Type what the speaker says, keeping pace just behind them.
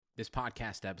This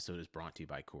podcast episode is brought to you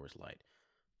by Coors Light.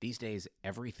 These days,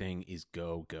 everything is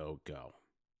go, go, go.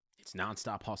 It's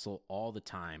nonstop hustle all the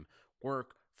time.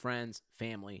 Work, friends,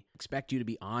 family expect you to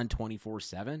be on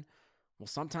 24/7. Well,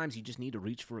 sometimes you just need to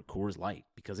reach for a Coors Light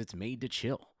because it's made to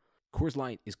chill. Coors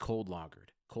Light is cold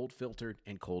lagered, cold filtered,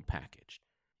 and cold packaged.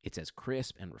 It's as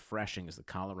crisp and refreshing as the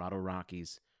Colorado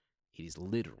Rockies. It is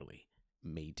literally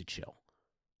made to chill.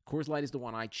 Coors Light is the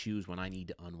one I choose when I need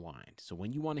to unwind. So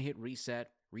when you want to hit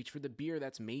reset, reach for the beer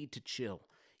that's made to chill.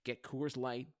 Get Coors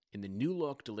Light in the new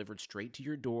look delivered straight to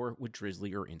your door with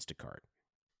Drizzly or Instacart.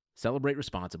 Celebrate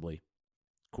responsibly.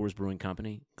 Coors Brewing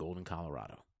Company, Golden,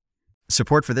 Colorado.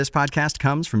 Support for this podcast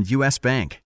comes from U.S.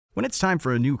 Bank. When it's time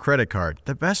for a new credit card,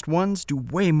 the best ones do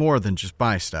way more than just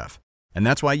buy stuff. And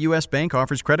that's why U.S. Bank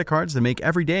offers credit cards that make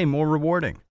every day more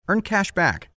rewarding. Earn cash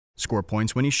back. Score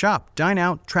points when you shop, dine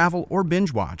out, travel, or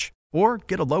binge watch. Or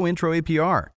get a low intro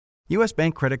APR. U.S.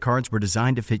 Bank credit cards were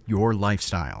designed to fit your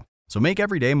lifestyle. So make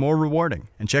every day more rewarding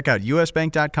and check out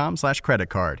usbank.com/credit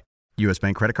card. U.S.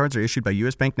 Bank credit cards are issued by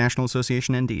U.S. Bank National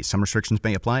Association ND. Some restrictions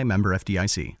may apply. Member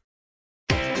FDIC.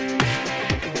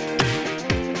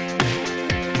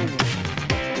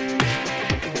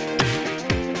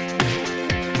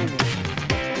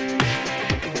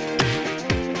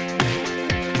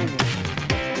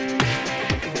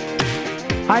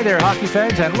 Hi there, hockey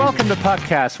fans, and welcome to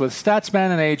Podcast with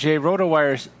Statsman and AJ,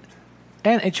 RotoWire's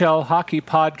NHL Hockey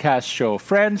Podcast Show.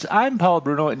 Friends, I'm Paul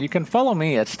Bruno, and you can follow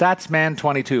me at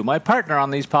Statsman22. My partner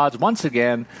on these pods, once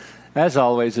again, as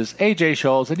always, is AJ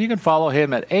Scholes, and you can follow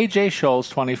him at AJ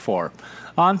Scholes24.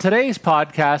 On today's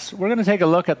podcast, we're going to take a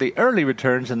look at the early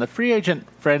returns in the free agent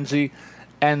frenzy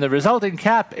and the resulting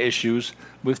cap issues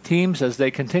with teams as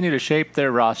they continue to shape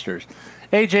their rosters.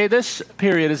 AJ, this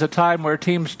period is a time where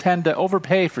teams tend to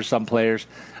overpay for some players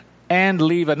and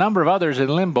leave a number of others in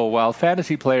limbo, while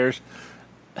fantasy players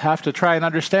have to try and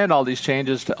understand all these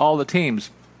changes to all the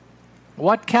teams.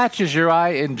 What catches your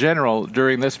eye in general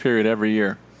during this period every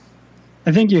year?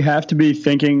 I think you have to be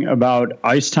thinking about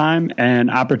ice time and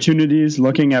opportunities,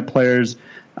 looking at players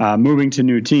moving to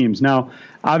new teams. Now,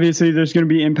 obviously, there's going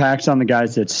to be impacts on the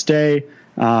guys that stay.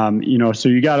 So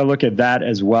you got to look at that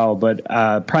as well. But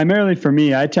primarily for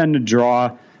me, I tend to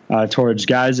draw towards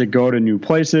guys that go to new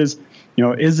places. You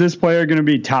know, is this player going to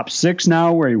be top 6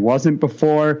 now where he wasn't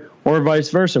before, or vice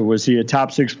versa? Was he a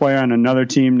top 6 player on another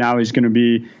team? Now he's going to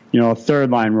be, a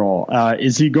third line role.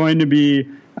 Is he going to be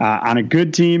on a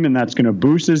good team and that's going to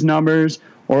boost his numbers?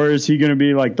 Or is he going to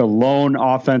be like the lone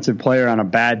offensive player on a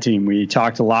bad team? We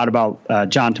talked a lot about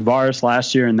John Tavares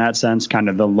last year in that sense, kind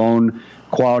of the lone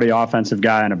quality offensive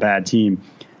guy on a bad team.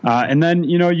 And then,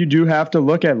 you do have to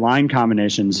look at line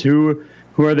combinations. Who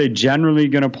are they generally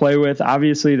going to play with?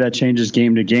 Obviously, that changes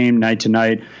game to game, night to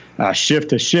night, shift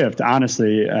to shift,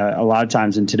 honestly, a lot of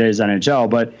times in today's NHL.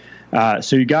 But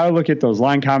so you got to look at those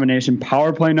line combination.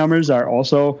 Power play numbers are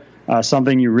also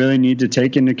something you really need to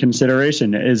take into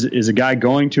consideration. Is a guy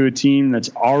going to a team that's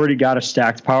already got a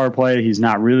stacked power play? He's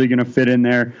not really going to fit in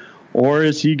there. Or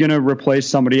is he going to replace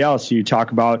somebody else? You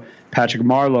talk about Patrick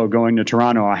Marleau going to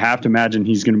Toronto. I have to imagine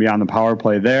he's going to be on the power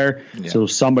play there. Yeah. So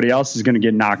somebody else is going to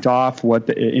get knocked off, what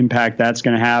the impact that's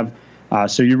going to have.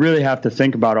 So you really have to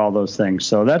think about all those things.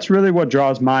 So that's really what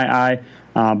draws my eye.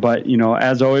 But,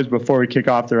 as always, before we kick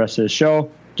off the rest of the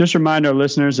show, just remind our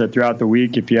listeners that throughout the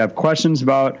week, if you have questions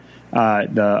about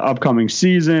the upcoming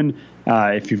season,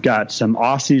 if you've got some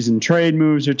off-season trade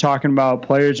moves you're talking about,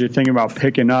 players you're thinking about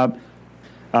picking up,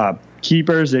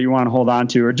 keepers that you want to hold on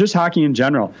to, or just hockey in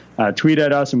general, tweet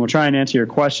at us and we'll try and answer your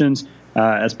questions.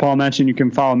 As Paul mentioned, you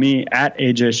can follow me at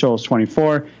AJ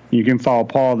Scholes24. You can follow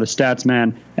Paul, the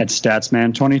Statsman, at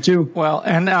Statsman22. Well,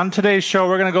 and on today's show,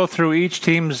 we're going to go through each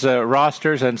team's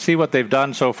rosters and see what they've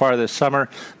done so far this summer.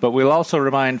 But we'll also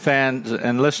remind fans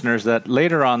and listeners that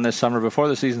later on this summer, before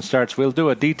the season starts, we'll do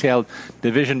a detailed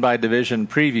division-by-division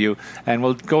preview, and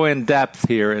we'll go in depth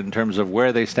here in terms of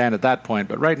where they stand at that point.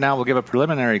 But right now, we'll give a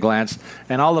preliminary glance,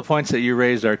 and all the points that you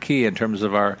raised are key in terms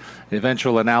of our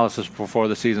eventual analysis before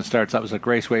the season starts. That was a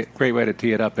great way to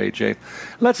tee it up, AJ.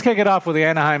 Let's kick it off with the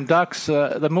Anaheim Ducks.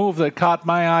 The move that caught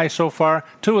my eye so far,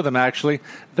 2 of them actually,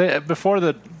 before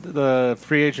the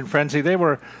free agent frenzy, they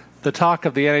were the talk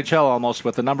of the NHL almost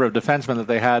with the number of defensemen that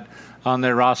they had on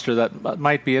their roster that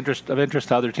might be of interest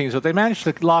to other teams. But they managed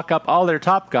to lock up all their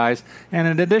top guys, and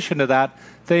in addition to that,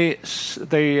 they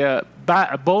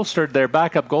bolstered their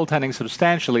backup goaltending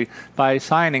substantially by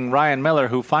signing Ryan Miller,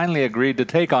 who finally agreed to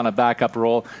take on a backup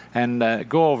role and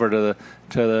go over to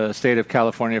the state of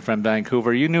California from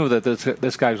Vancouver. You knew that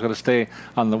this guy was going to stay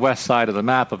on the west side of the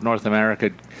map of North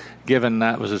America, given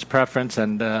that was his preference.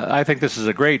 And I think this is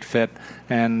a great fit,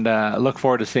 and look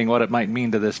forward to seeing what it might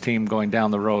mean to this team going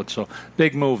down the road. So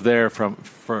big move there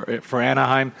for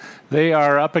Anaheim. They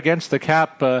are up against the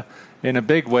cap in a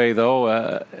big way,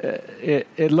 though.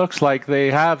 It looks like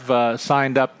they have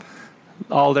signed up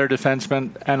all their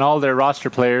defensemen and all their roster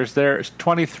players. There's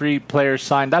 23 players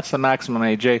signed. That's the maximum,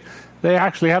 AJ. They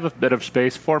actually have a bit of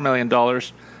space, $4 million.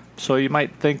 So you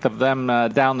might think of them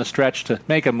down the stretch to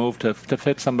make a move to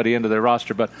fit somebody into their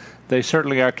roster. But they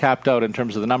certainly are capped out in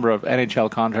terms of the number of NHL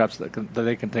contracts that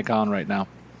they can take on right now.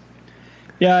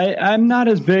 Yeah, I'm not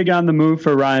as big on the move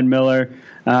for Ryan Miller.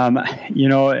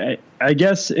 I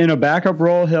guess in a backup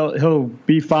role he'll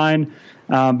be fine.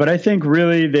 But I think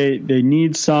really they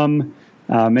need some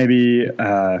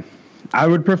I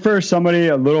would prefer somebody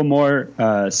a little more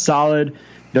solid.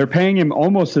 They're paying him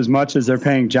almost as much as they're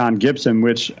paying John Gibson,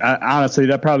 which honestly,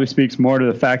 that probably speaks more to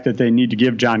the fact that they need to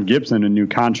give John Gibson a new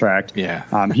contract.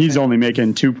 Yeah. He's only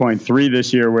making 2.3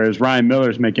 this year, whereas Ryan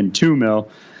Miller's making $2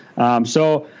 million.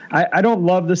 So I don't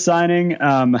love the signing.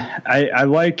 I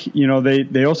like,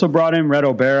 they also brought in Red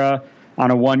O'Bara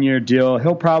on a 1-year deal.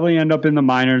 He'll probably end up in the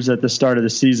minors at the start of the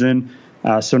season.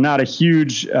 So not a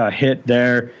huge hit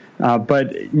there.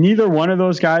 But neither one of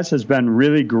those guys has been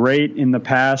really great in the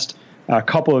past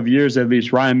couple of years, at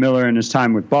least. Ryan Miller in his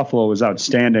time with Buffalo was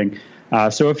outstanding.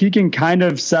 So if he can kind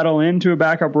of settle into a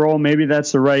backup role, maybe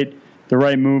that's the right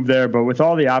move there. But with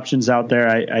all the options out there,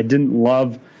 I didn't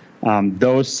love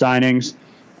those signings.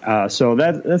 So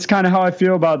that's kind of how I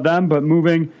feel about them. But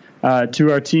moving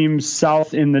to our team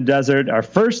south in the desert, our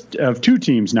first of two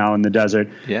teams now in the desert,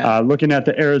 looking at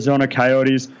the Arizona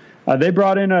Coyotes. They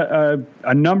brought in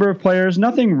a number of players,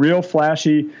 nothing real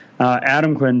flashy.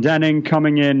 Adam Clendening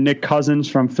coming in, Nick Cousins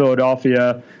from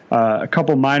Philadelphia, a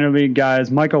couple minor league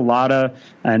guys, Michael Latta,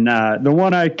 and the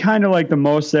one I kind of like the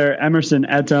most there, Emerson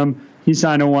Etem. He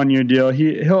signed a 1-year deal.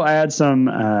 He'll add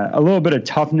a little bit of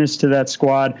toughness to that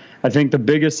squad. I think the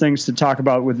biggest things to talk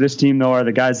about with this team, though, are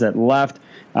the guys that left.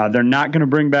 They're not going to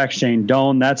bring back Shane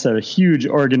Doan. That's a huge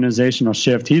organizational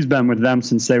shift. He's been with them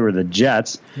since they were the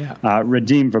Jets. Yeah.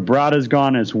 Radim Vibrata's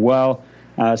gone as well.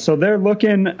 So they're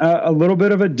looking a little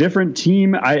bit of a different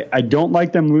team. I don't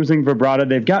like them losing Vibrata.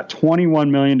 They've got $21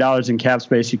 million in cap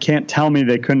space. You can't tell me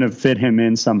they couldn't have fit him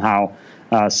in somehow,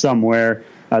 somewhere.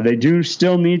 They do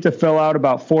still need to fill out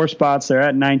about 4 spots. They're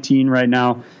at 19 right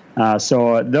now.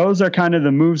 So those are kind of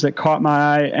the moves that caught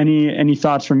my eye. Any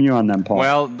thoughts from you on them, Paul?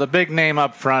 Well, the big name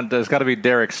up front has got to be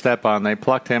Derek Stepan. They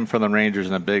plucked him from the Rangers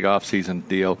in a big offseason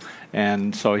deal,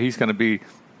 and so he's going to be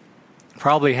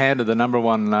probably handed the number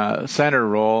one center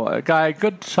role. A guy,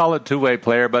 good, solid two-way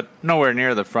player, but nowhere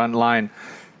near the front line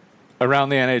around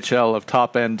the NHL of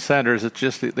top-end centers. It's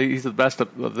just he's the best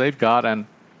they've got, and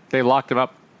they locked him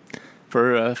up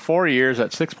for 4 years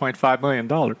at $6.5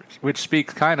 million, which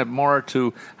speaks kind of more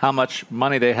to how much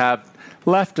money they have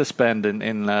left to spend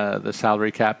in the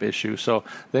salary cap issue. So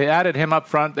they added him up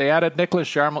front. They added Nicholas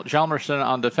Hjalmarsson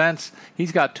on defense.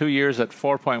 He's got 2 years at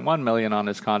 $4.1 million on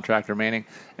his contract remaining.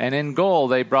 And in goal,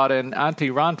 they brought in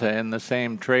Antti Ranta in the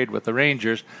same trade with the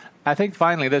Rangers. I think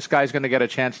finally this guy's going to get a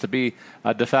chance to be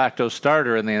a de facto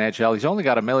starter in the NHL. He's only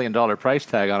got $1 million price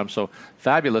tag on him, so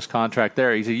fabulous contract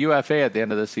there. He's a UFA at the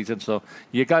end of the season, so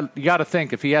you got to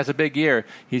think if he has a big year,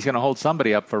 he's going to hold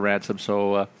somebody up for ransom.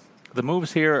 So the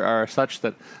moves here are such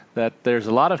that there's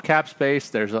a lot of cap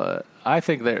space. I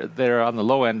think they're on the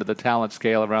low end of the talent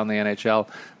scale around the NHL,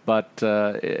 but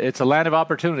it's a land of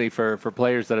opportunity for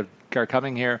players that are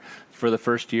coming here for the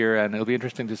first year, and it'll be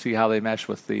interesting to see how they mesh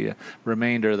with the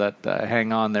remainder that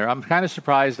hang on there. I'm kind of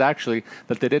surprised, actually,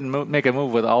 that they didn't make a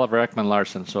move with Oliver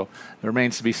Ekman-Larsson, so it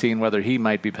remains to be seen whether he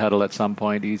might be peddled at some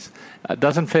point. He's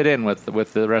doesn't fit in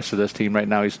with the rest of this team right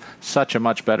now. He's such a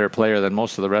much better player than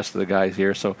most of the rest of the guys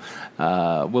here, so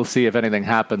we'll see if anything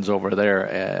happens over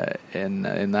there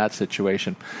in that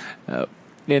situation.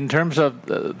 In terms of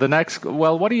the next,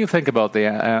 well, what do you think about the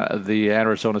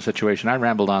Arizona situation? I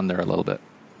rambled on there a little bit.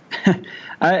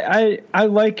 I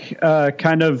like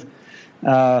kind of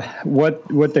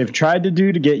what they've tried to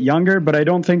do to get younger, but I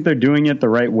don't think they're doing it the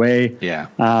right way. Yeah.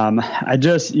 I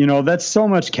just, that's so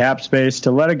much cap space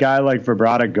to let a guy like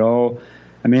Vibrata go.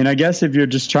 I mean, I guess if you're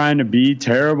just trying to be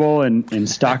terrible and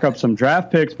stock up some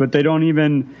draft picks, but they don't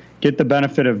even get the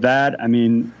benefit of that. I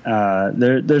mean,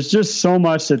 there's just so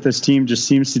much that this team just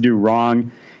seems to do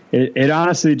wrong. It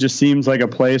honestly just seems like a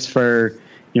place for,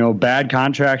 bad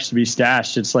contracts to be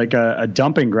stashed. It's like a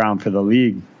dumping ground for the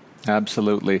league.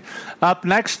 Absolutely. Up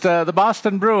next, the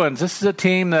Boston Bruins. This is a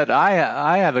team that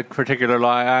I have a particular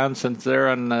eye on, since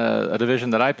they're in a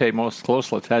division that I pay most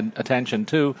close attention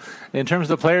to. In terms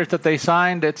of the players that they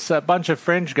signed, it's a bunch of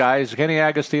fringe guys: Kenny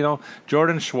Agostino,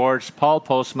 Jordan Schwartz, Paul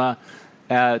Postma.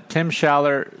 Tim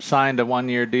Schaller signed a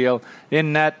one-year deal.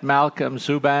 In net, Malcolm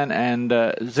Subban and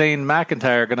Zane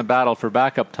McIntyre are going to battle for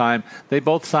backup time. They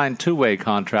both signed two-way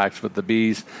contracts with the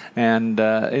Bees. And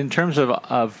in terms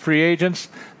of free agents,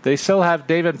 they still have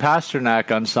David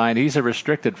Pastrnak unsigned. He's a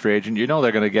restricted free agent. You know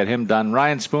they're going to get him done.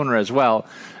 Ryan Spooner as well.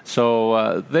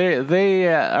 So they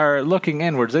are looking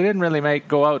inwards. They didn't really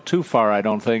go out too far, I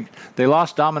don't think. They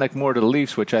lost Dominic Moore to the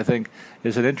Leafs, which I think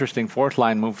is an interesting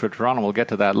fourth-line move for Toronto. We'll get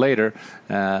to that later.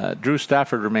 Drew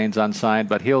Stafford remains unsigned,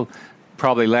 but he'll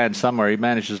probably land somewhere. He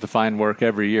manages to find work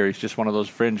every year. He's just one of those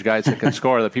fringe guys that can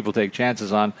score that people take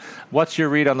chances on. What's your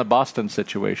read on the Boston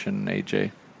situation, AJ?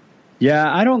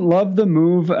 Yeah, I don't love the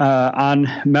move on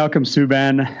Malcolm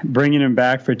Subban, bringing him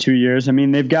back for 2 years. I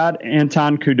mean, they've got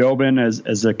Anton Khudobin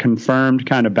as a confirmed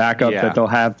kind of backup that they'll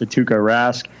have to Tuukka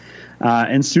Rask.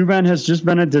 And Subban has just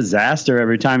been a disaster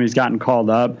every time he's gotten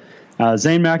called up.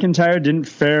 Zane McIntyre didn't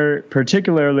fare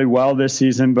particularly well this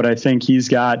season, but I think he's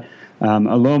got a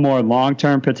little more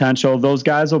long-term potential. Those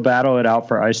guys will battle it out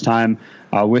for ice time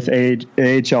with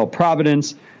AHL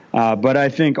Providence. But I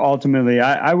think ultimately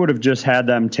I would have just had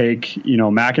them take,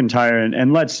 McIntyre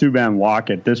and let Subban walk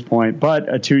at this point. But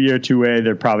a 2-year, two-way,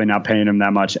 they're probably not paying him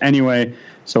that much anyway.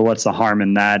 So what's the harm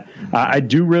in that? I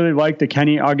do really like the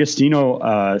Kenny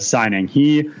Agostino signing.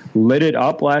 He lit it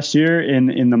up last year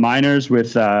in the minors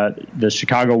with the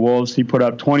Chicago Wolves. He put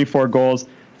up 24 goals,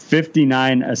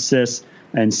 59 assists,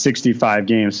 and 65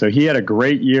 games. So he had a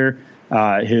great year.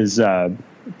 His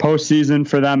postseason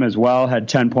for them as well, had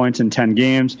 10 points in 10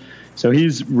 games. So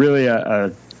he's really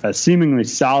a seemingly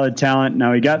solid talent.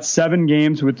 Now, he got 7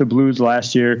 games with the Blues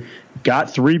last year, got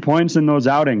 3 points in those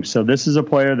outings. So this is a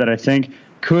player that I think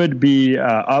could be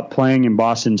up playing in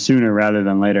Boston sooner rather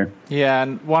than later. Yeah,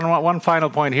 and one final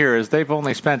point here is they've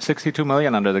only spent $62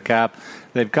 million under the cap.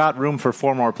 They've got room for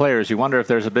 4 more players. You wonder if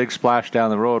there's a big splash down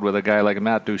the road with a guy like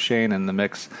Matt Duchene in the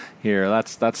mix here.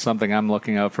 That's something I'm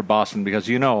looking out for Boston, because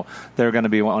they're going to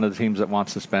be one of the teams that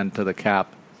wants to spend to the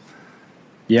cap.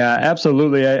 Yeah,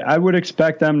 absolutely. I would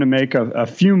expect them to make a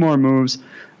few more moves,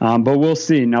 but we'll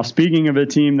see. Now, speaking of a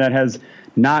team that has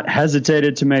not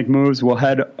hesitated to make moves, we'll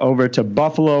head over to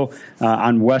Buffalo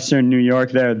on Western New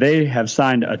York there. They have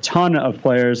signed a ton of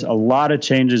players, a lot of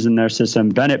changes in their system.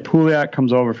 Bennett Pouliot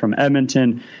comes over from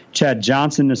Edmonton, Chad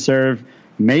Johnson to serve,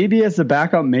 maybe as the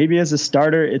backup, maybe as a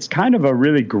starter. It's kind of a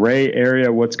really gray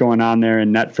area what's going on there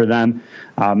in net for them.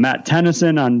 Matt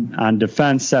Tennyson on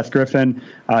defense, Seth Griffin,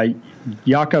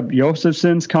 Jakob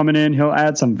Josefsson's coming in. He'll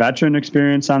add some veteran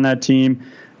experience on that team.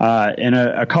 And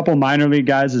a couple minor league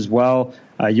guys as well.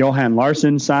 Johan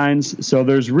Larsson signs. So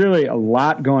there's really a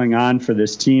lot going on for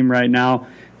this team right now.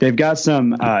 They've got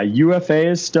some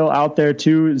UFAs still out there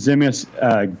too. Zimis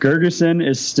Gergerson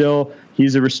is still,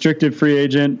 he's a restricted free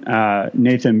agent.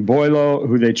 Nathan Boileau,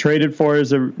 who they traded for,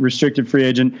 is a restricted free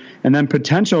agent. And then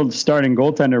potential starting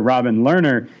goaltender Robin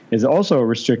Lerner is also a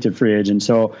restricted free agent.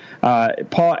 So,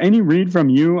 Paul, any read from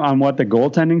you on what the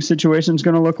goaltending situation is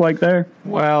going to look like there?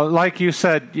 Well, like you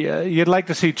said, you'd like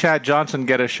to see Chad Johnson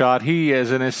get a shot. He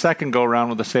is in his second go-round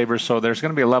with the Sabres, so there's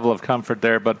going to be a level of comfort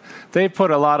there. But they put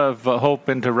a lot of hope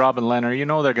into Robin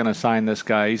Lerner. They're going to sign this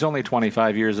guy. He's only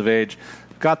 25 years of age.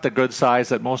 Got the good size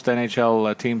that most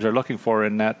NHL teams are looking for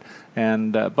in net.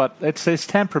 But it's his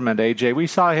temperament, AJ. We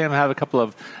saw him have a couple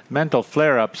of mental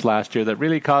flare-ups last year that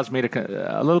really caused me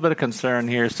a little bit of concern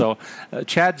here. So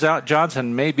Chad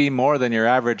Johnson may be more than your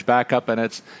average backup, and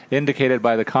it's indicated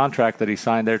by the contract that he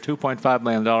signed there, $2.5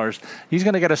 million. He's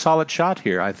going to get a solid shot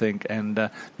here, I think, and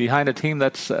behind a team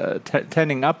that's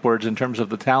tending upwards in terms of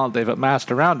the talent they've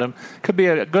amassed around him, could be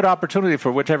a good opportunity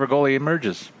for whichever goalie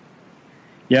emerges.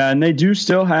 Yeah, and they do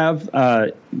still have,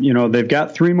 they've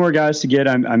got 3 more guys to get.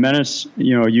 I meant,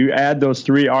 you add those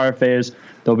 3 RFAs,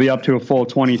 they'll be up to a full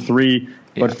 23,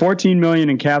 but $14 million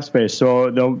in cap space.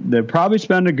 So they'll probably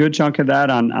spend a good chunk of that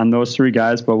on those 3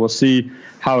 guys, but we'll see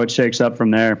how it shakes up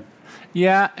from there.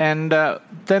 Yeah, and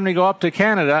then we go up to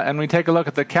Canada and we take a look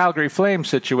at the Calgary Flames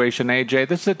situation, AJ.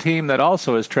 This is a team that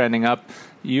also is trending up.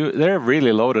 They're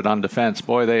really loaded on defense.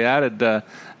 Boy, they added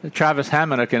Travis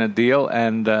Hamonic in a deal,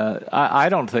 and I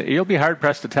don't think you'll be hard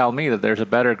pressed to tell me that there's a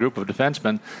better group of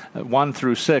defensemen, 1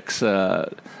 through 6.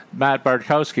 Matt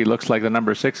Bartkowski looks like the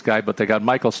number 6 guy, but they got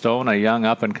Michael Stone, a young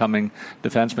up-and-coming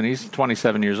defenseman. He's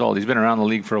 27 years old. He's been around the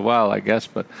league for a while, I guess,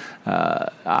 but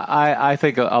I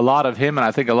think a lot of him, and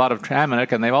I think a lot of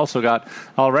Hamonic, and they've also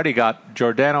already got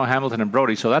Giordano, Hamilton, and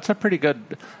Brody, so that's a pretty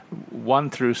good 1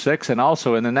 through 6, and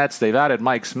also in the nets they've added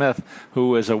Mike Smith,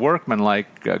 who is a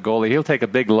workman-like goalie. He'll take a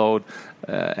big load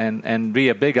and be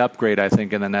a big upgrade, I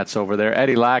think, in the nets over there.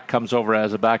 Eddie Lack comes over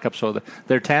as a backup, so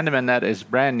their tandem in net is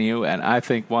brand new, and I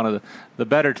think one of the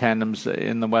better tandems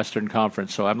in the Western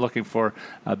Conference. So I'm looking for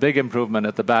a big improvement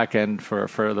at the back end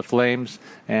for the Flames.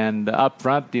 And up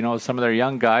front, some of their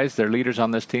young guys, their leaders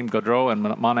on this team, Gaudreau and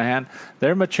Monahan,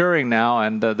 they're maturing now,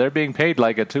 and they're being paid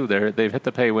like it too. They've hit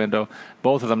the pay window,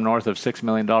 both of them north of $6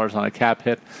 million on a cap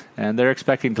hit, and they're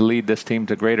expecting to lead this team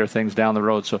to greater things down the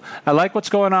road. So I like what's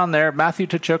going on there. Matthew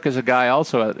Tkachuk is a guy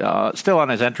also still on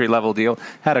his entry-level deal,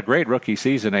 had a great rookie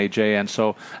season, AJ, and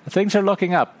so things are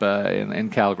looking up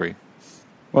in Calgary.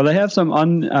 Well, they have some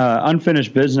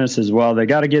unfinished business as well. They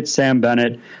got to get Sam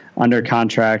Bennett under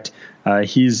contract.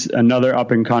 He's another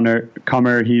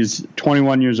up-and-comer. He's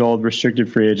 21 years old, restricted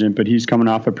free agent, but he's coming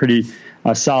off a pretty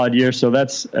solid year. So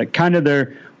that's kind of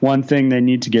their one thing they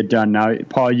need to get done. Now,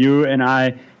 Paul, you and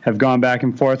I have gone back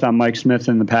and forth on Mike Smith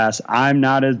in the past. I'm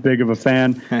not as big of a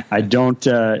fan. I don't,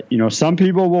 some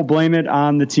people will blame it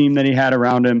on the team that he had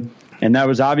around him, and that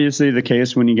was obviously the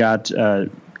case when he got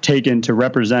taken to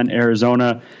represent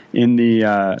Arizona in the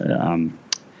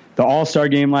All-Star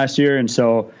game last year. And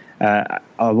so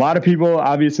a lot of people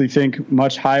obviously think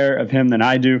much higher of him than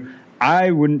I do.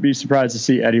 I wouldn't be surprised to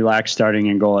see Eddie Lack starting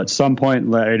in goal at some point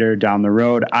later down the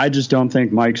road. I just don't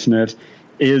think Mike Smith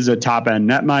is a top-end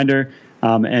netminder.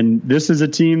 And this is a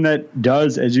team that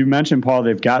does, as you mentioned, Paul,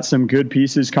 they've got some good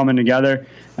pieces coming together.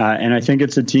 And I think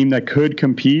it's a team that could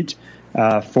compete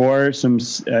for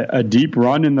a deep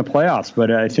run in the playoffs. But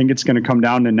I think it's going to come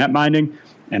down to net minding,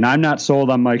 and I'm not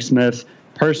sold on Mike Smith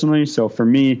personally. So for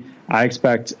me, I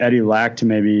expect Eddie Lack to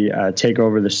maybe take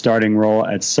over the starting role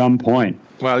at some point.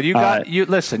 Well, you got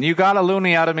a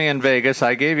loony out of me in Vegas.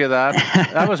 I gave you that.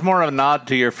 That was more of a nod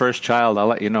to your first child. I'll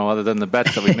let you know, other than the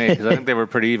bets that we made, because I think they were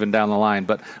pretty even down the line.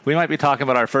 But we might be talking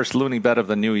about our first loony bet of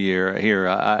the new year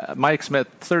here. Mike Smith,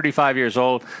 35 years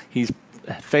old. He's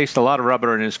faced a lot of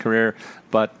rubber in his career,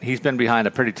 but he's been behind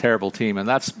a pretty terrible team, and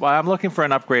that's why I'm looking for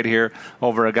an upgrade here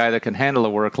over a guy that can handle a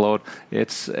workload.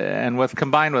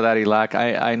 Combined with Eddie Lack,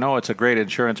 I know it's a great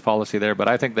insurance policy there, but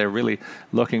I think they're really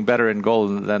looking better in goal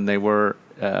than they were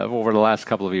over the last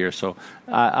couple of years. So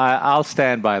I'll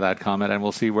stand by that comment, and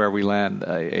we'll see where we land,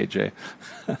 AJ.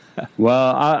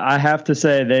 Well, I have to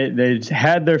say they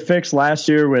had their fix last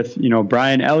year with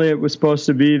Brian Elliott was supposed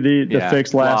to be the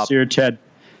fix last year.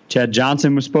 Chad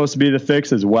Johnson was supposed to be the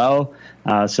fix as well.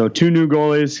 So 2 new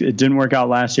goalies. It didn't work out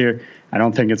last year. I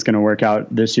don't think it's going to work out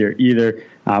this year either.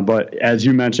 But as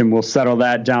you mentioned, we'll settle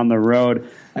that down the road.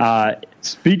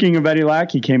 Speaking of Eddie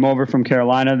Lack, he came over from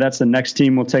Carolina. That's the next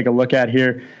team we'll take a look at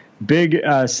here. Big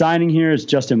signing here is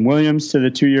Justin Williams to the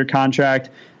 2-year contract.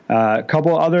 A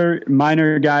couple other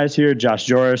minor guys here, Josh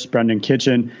Joris, Brendan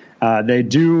Kitchen. They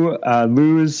do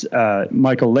lose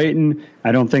Michael Layton.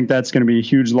 I don't think that's going to be a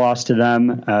huge loss to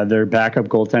them. Their backup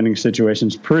goaltending situation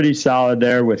is pretty solid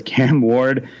there with Cam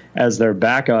Ward as their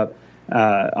backup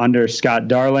under Scott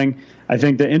Darling. I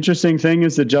think the interesting thing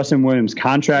is the Justin Williams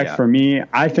contract. For me,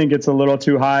 I think it's a little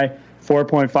too high.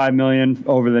 $4.5 million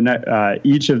over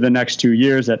each of the next 2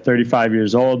 years at 35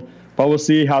 years old. But we'll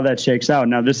see how that shakes out.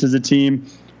 Now, this is a team.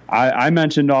 I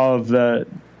mentioned all of the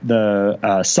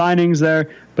signings there,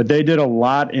 but they did a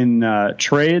lot in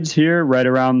trades here right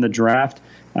around the draft.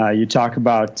 You talk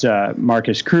about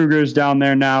Marcus Kruger's down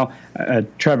there now,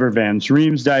 Trevor Van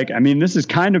Riemsdyk. I mean, this has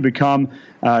kind of become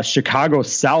Chicago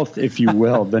South, if you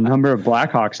will, the number of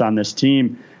Blackhawks on this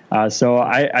team. So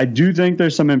I do think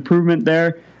there's some improvement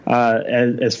there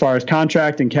as far as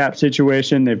contract and cap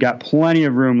situation. They've got plenty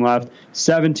of room left,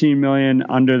 $17 million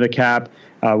under the cap.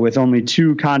 With only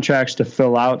 2 contracts to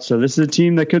fill out. So this is a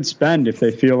team that could spend if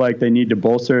they feel like they need to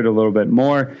bolster it a little bit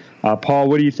more. Paul,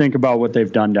 what do you think about what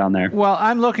they've done down there? Well,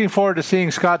 I'm looking forward to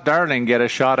seeing Scott Darling get a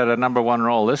shot at a number 1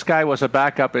 role. This guy was a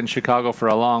backup in Chicago for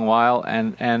a long while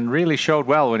and really showed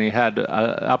well when he had an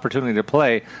opportunity to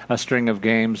play a string of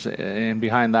games in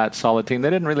behind that solid team. They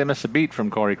didn't really miss a beat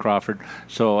from Corey Crawford.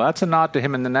 So that's a nod to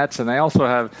him in the nets. And they also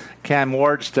have Cam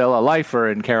Ward, still a lifer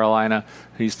in Carolina.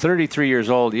 He's 33 years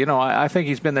old. I think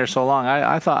he's been there so long.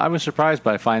 I was surprised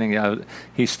by finding out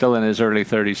he's still in his early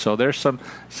 30s. So there's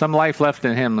some life left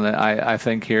in him, I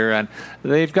think, here. And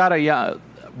they've got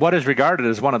what is regarded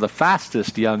as one of the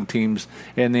fastest young teams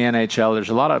in the NHL. There's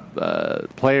a lot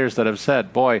of players that have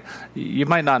said, boy, you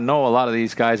might not know a lot of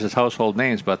these guys as household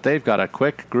names, but they've got a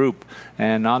quick group.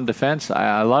 And on defense,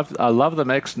 I love the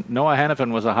mix. Noah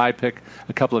Hannafin was a high pick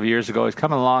a couple of years ago. He's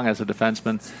coming along as a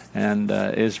defenseman and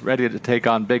is ready to take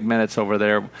on big minutes over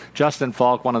there. Justin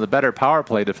Falk, one of the better power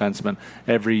play defensemen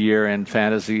every year in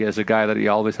fantasy, is a guy that you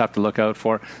always have to look out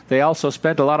for. They also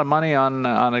spent a lot of money on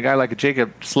a guy like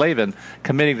Jacob Slavin,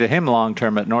 committing to him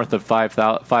long-term at north of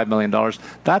 $5 million.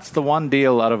 That's the one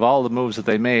deal out of all the moves that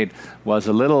they made was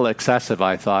a little excessive,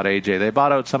 I thought, AJ. They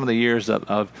bought out some of the years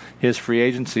of his free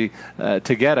agency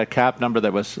to get a cap number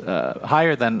that was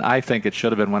higher than I think it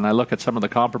should have been. When I look at some of the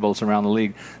comparables around the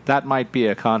league, that might be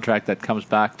a contract that comes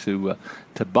back to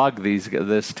bug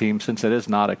this team, since it is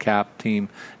not a cap team.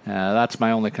 That's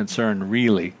my only concern,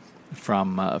 really,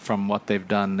 from what they've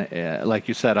done. Like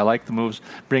you said, I like the moves,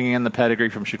 bringing in the pedigree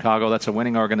from Chicago. That's a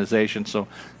winning organization, so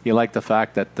you like the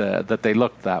fact that they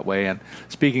look that way. And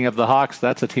speaking of the Hawks,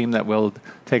 that's a team that we'll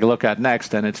take a look at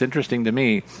next. And it's interesting to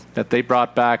me that they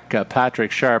brought back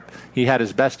Patrick Sharp. He had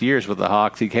his best years with the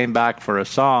Hawks. He came back for a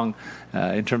song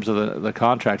in terms of the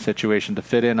contract situation to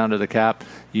fit in under the cap.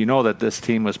 You know that this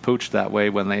team was pooched that way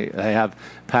when they have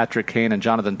Patrick Kane and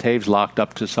Jonathan Toews locked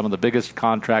up to some of the biggest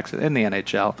contracts in the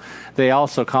NHL. They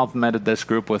also complemented this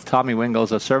group with Tommy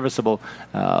Wingels, a serviceable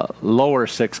lower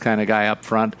six kind of guy up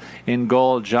front. In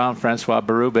goal, Jean-Francois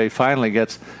Berube finally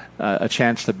gets a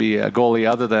chance to be a goalie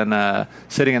other than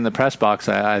sitting in the press box.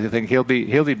 I think he'll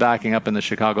be backing up in the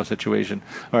Chicago situation,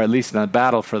 or at least in a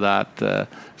battle for that.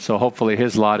 So hopefully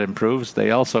his lot improves.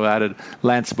 They also added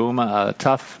Lance Bouma, a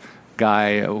tough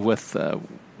guy with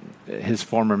his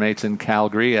former mates in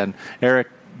Calgary, and Eric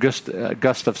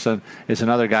Gustafsson is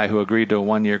another guy who agreed to a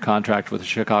one-year contract with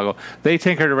Chicago. They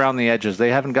tinkered around the edges. They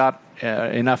haven't got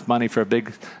enough money for a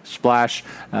big splash.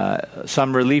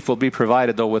 Some relief will be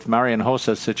provided, though, with Marian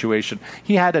Hossa's situation.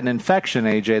 He had an infection,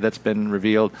 AJ, that's been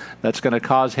revealed, that's going to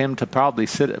cause him to possibly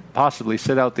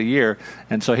sit out the year,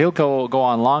 and so he'll go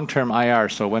on long-term IR.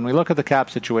 So when we look at the cap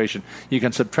situation, you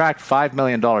can subtract $5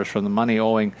 million from the money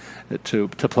owing to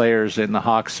players in the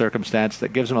Hawks circumstance.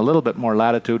 That gives them a little bit more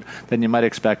latitude than you might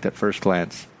expect at first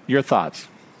glance. Your thoughts?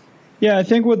 Yeah, I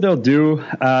think what they'll do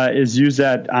is use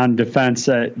that on defense.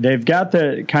 They've got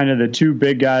the two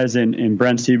big guys in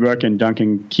Brent Seabrook and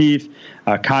Duncan Keith.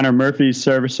 Connor Murphy's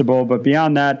serviceable, but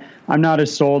beyond that, I'm not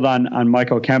as sold on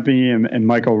Michael Kempe and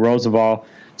Michael Roosevelt.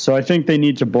 So I think they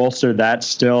need to bolster that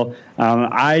still.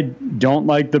 I don't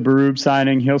like the Berube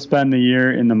signing. He'll spend the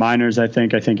year in the minors, I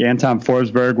think. I think Anton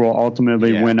Forsberg will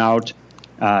ultimately win out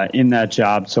in that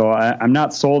job. So I'm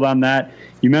not sold on that.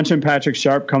 You mentioned Patrick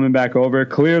Sharp coming back over.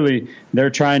 Clearly, they're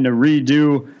trying to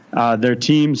redo their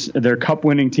teams, their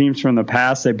cup-winning teams from the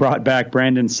past. They brought back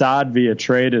Brandon Saad via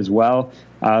trade as well.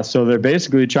 So they're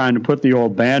basically trying to put the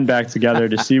old band back together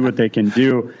to see what they can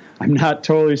do. I'm not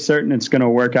totally certain it's going to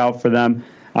work out for them.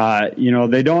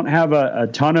 They don't have a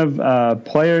ton of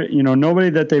player. Nobody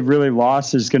that they've really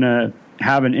lost is going to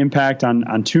have an impact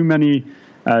on too many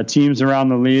teams around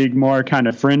the league, more kind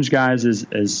of fringe guys,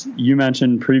 as you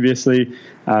mentioned previously.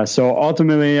 So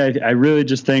ultimately, I really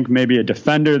just think maybe a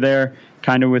defender there,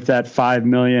 kind of with that $5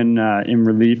 million in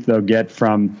relief they'll get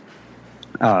from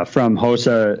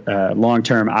Hossa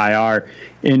long-term IR.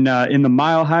 In the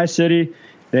Mile High City,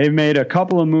 they've made a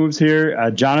couple of moves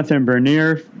here. Jonathan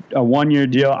Bernier, a one-year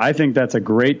deal. I think that's a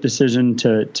great decision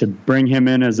to bring him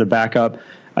in as a backup.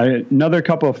 Another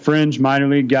couple of fringe minor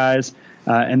league guys.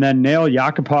 And then Nail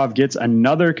Yakupov gets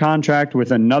another contract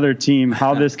with another team.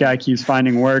 How this guy keeps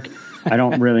finding work, I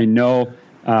don't really know.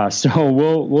 So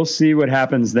we'll see what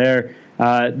happens there.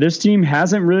 This team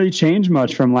hasn't really changed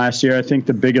much from last year. I think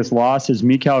the biggest loss is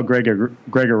Mikhail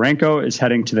Grigorenko is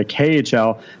heading to the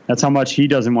KHL. That's how much he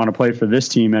doesn't want to play for this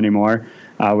team anymore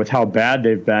with how bad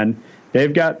they've been.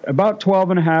 They've got about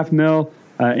 $12.5 million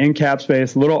in cap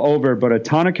space, a little over, but a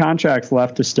ton of contracts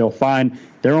left to still find.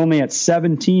 They're only at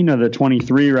 17 of the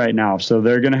 23 right now, so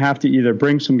they're going to have to either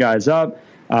bring some guys up.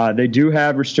 They do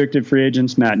have restricted free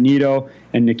agents, Matt Nito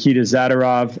and Nikita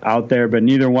Zadorov out there, but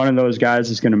neither one of those guys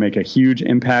is going to make a huge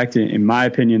impact, in my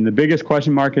opinion. The biggest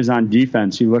question mark is on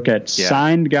defense. You look at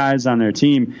signed guys on their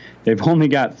team, they've only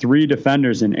got 3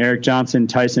 defenders in Eric Johnson,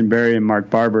 Tyson Barrie, and Mark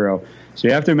Barbaro. So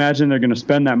you have to imagine they're going to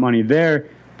spend that money there,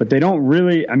 but they don't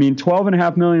really,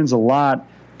 $12.5 million is a lot,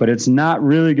 but it's not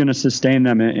really going to sustain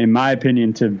them, in my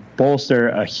opinion, to bolster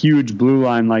a huge blue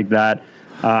line like that.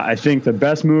 I think the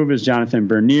best move is Jonathan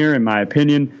Bernier, in my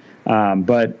opinion.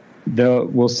 But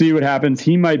we'll see what happens.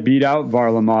 He might beat out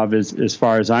Varlamov as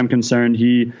far as I'm concerned.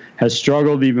 He has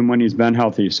struggled even when he's been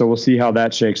healthy. So we'll see how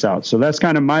that shakes out. So that's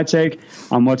kind of my take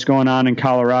on what's going on in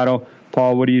Colorado.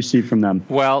 Paul, what do you see from them?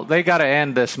 Well, they got to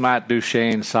end this Matt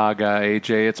Duchene saga,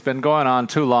 AJ. It's been going on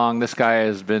too long. This guy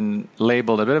has been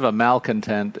labeled a bit of a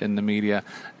malcontent in the media.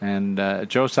 And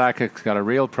Joe Sakic's got a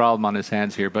real problem on his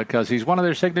hands here because he's one of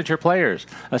their signature players,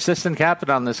 assistant captain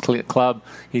on this club.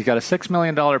 He's got a $6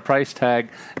 million price tag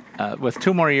with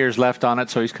 2 more years left on it,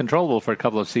 so he's controllable for a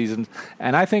couple of seasons.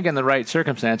 And I think in the right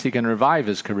circumstance, he can revive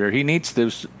his career. He needs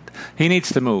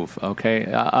to move, okay?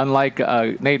 Unlike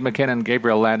Nate McKinnon,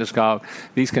 Gabriel Landeskog,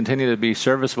 these continue to be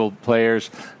serviceable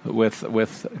players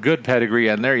with good pedigree,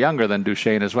 and they're younger than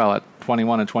Duchene as well at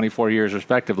 21 and 24 years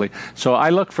respectively. So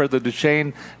I look for the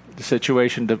Duchene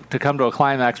situation to come to a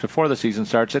climax before the season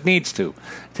starts. It needs to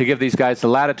give these guys the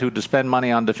latitude to spend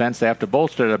money on defense. They have to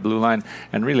bolster their blue line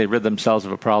and really rid themselves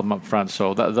of a problem up front.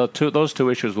 So those two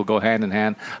issues will go hand in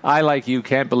hand. I, like you,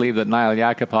 can't believe that Nail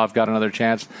Yakupov got another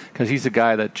chance because he's a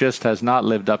guy that just has not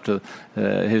lived up to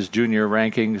his junior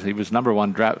rankings. He was number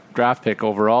 1 draft pick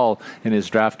overall in his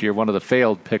draft year, one of the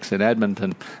failed picks in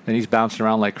Edmonton, and he's bouncing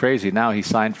around like crazy. Now he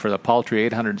signed for the paltry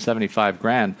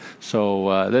 $875,000.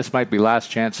 So this might be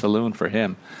last chance saloon for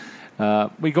him.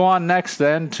 We go on next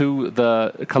then to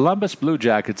the Columbus Blue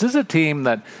Jackets. This is a team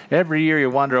that every year you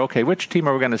wonder, okay, which team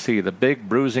are we going to see? The big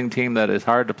bruising team that is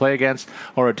hard to play against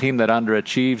or a team that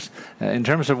underachieves? In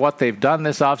terms of what they've done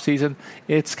this offseason,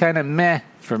 it's kind of meh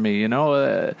for me. You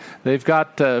know, they've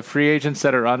got free agents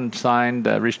that are unsigned,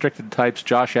 restricted types.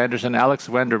 Josh Anderson, Alex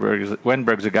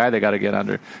Wenberg's a guy they got to get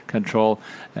under control.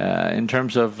 In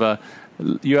terms of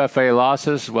UFA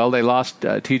losses, well, they lost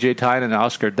TJ Tynan and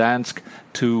Oscar Dansk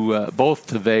both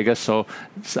to Vegas, so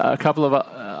a couple of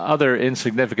other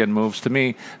insignificant moves. To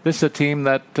me, this is a team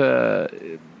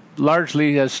that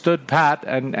largely has stood pat,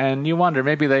 and you wonder,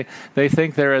 maybe they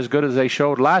think they're as good as they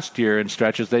showed last year in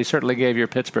stretches. They certainly gave your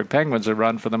Pittsburgh Penguins a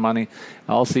run for the money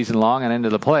all season long and into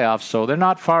the playoffs, so they're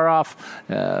not far off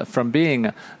from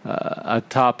being a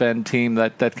top-end team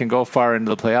that can go far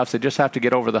into the playoffs. They just have to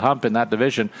get over the hump in that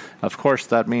division. Of course,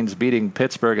 that means beating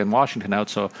Pittsburgh and Washington out,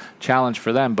 so challenge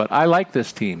for them. But I like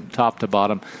this team, top to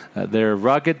bottom. They're a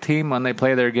rugged team when they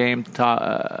play their game.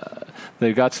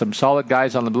 They've got some solid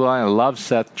guys on the blue line. I love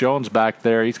Seth Jones back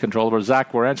there. He's controllable.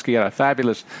 Zach Werenski had a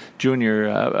fabulous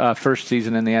junior first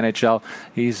season in the NHL.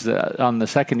 He's on the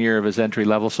second year of his entry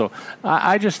level. So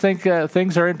I just think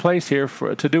things are in place here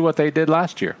to do what they did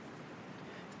last year.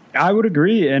 I would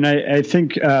agree, and I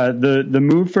think the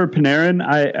move for Panarin,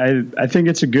 I think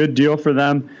it's a good deal for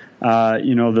them.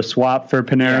 The swap for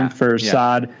Panarin for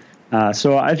Saad.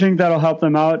 So I think that'll help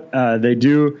them out. They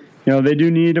do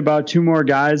need about 2 more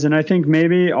guys, and I think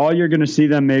maybe all you're going to see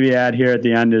them maybe add here at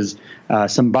the end is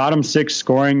some bottom 6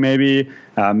 scoring. Maybe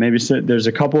there's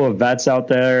a couple of vets out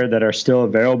there that are still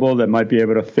available that might be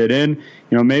able to fit in.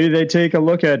 Maybe they take a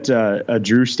look at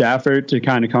Drew Stafford to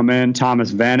kind of come in,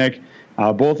 Thomas Vanek.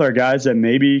 Both are guys that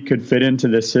maybe could fit into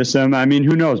this system. I mean,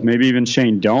 who knows? Maybe even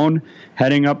Shane Doan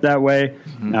heading up that way.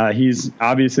 Mm-hmm. He's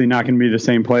obviously not going to be the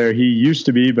same player he used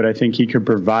to be, but I think he could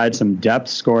provide some depth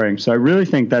scoring. So I really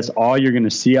think that's all you're going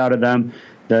to see out of them.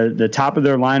 The top of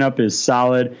their lineup is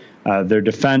solid. Their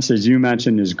defense, as you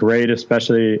mentioned, is great,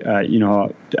 especially,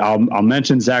 I'll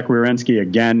mention Zach Werenski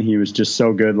again. He was just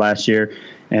so good last year.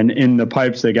 And in the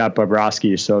pipes, they got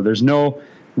Bobrovsky. So there's no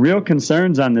real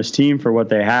concerns on this team for what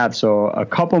they have. So a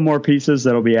couple more pieces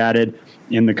that'll be added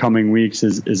in the coming weeks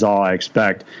is all I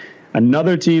expect.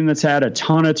 Another team that's had a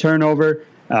ton of turnover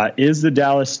is the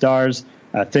Dallas Stars.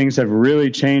 Things have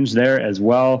really changed there as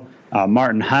well.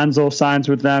 Martin Hansel signs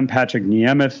with them. Patrick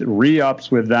Niemeth re-ups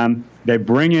with them. They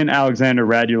bring in Alexander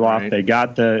Radulov. Right. They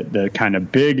got the kind of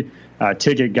big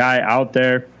ticket guy out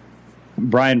there.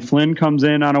 Brian Flynn comes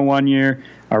in on a 1-year.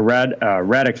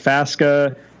 Radek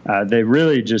Faska. They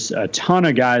really just a ton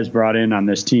of guys brought in on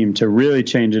this team to really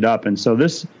change it up. And so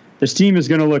this team is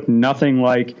going to look nothing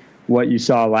like what you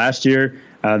saw last year.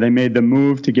 They made the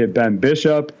move to get Ben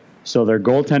Bishop, so their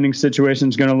goaltending situation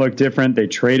is going to look different. They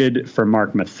traded for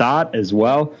Mark Mathot as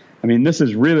well. I mean, this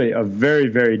is really a very,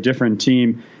 very different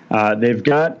team. They've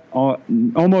got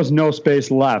almost no space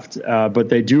left, but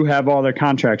they do have all their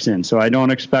contracts in, so I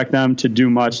don't expect them to do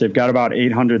much. They've got about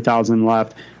 $800,000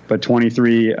 left, but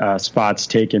 23 spots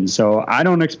taken. So I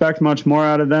don't expect much more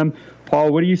out of them.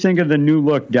 Paul, what do you think of the new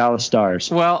look Dallas Stars?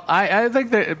 Well, I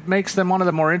think that it makes them one of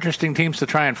the more interesting teams to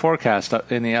try and forecast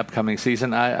in the upcoming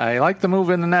season. I like the move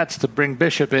in the Nets to bring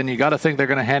Bishop in. You got to think they're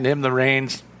going to hand him the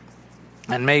reins.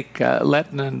 and make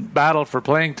Lettinen battle for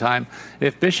playing time.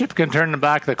 If Bishop can turn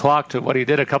back the clock to what he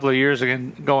did a couple of years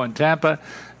ago in Tampa,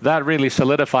 that really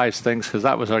solidifies things, because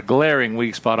that was a glaring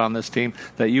weak spot on this team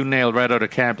that you nailed right out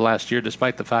of camp last year,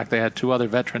 despite the fact they had two other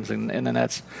veterans in the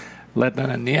nets,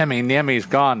 Lettinen and Niemi. Niemi's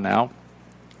gone now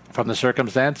from the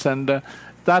circumstance, and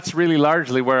that's really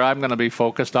largely where I'm going to be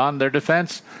focused on. Their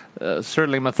defense,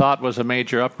 certainly Mathot was a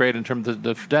major upgrade in terms of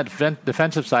the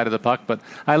defensive side of the puck, but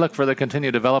I look for the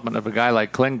continued development of a guy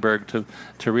like Klingberg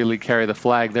to really carry the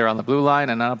flag there on the blue line.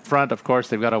 And up front, of course,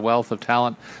 they've got a wealth of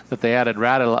talent that they added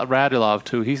Radulov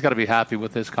to. He's got to be happy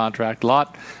with this contract.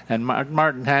 Lott and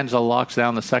Martin Hanzal locks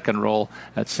down the second role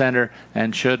at center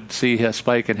and should see a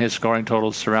spike in his scoring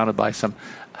totals, surrounded by some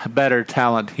better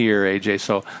talent here, AJ.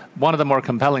 So one of the more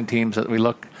compelling teams that we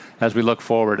look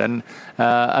forward. And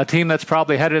a team that's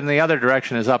probably headed in the other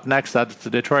direction is up next. That's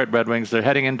the Detroit Red Wings. They're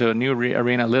heading into a new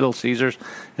arena, Little Caesars.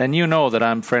 And you know that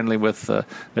I'm friendly with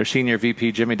their senior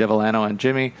VP, Jimmy DeVillano. And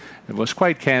Jimmy was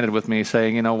quite candid with me,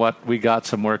 saying, you know what, we got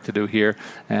some work to do here.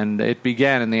 And it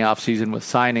began in the offseason with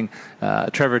signing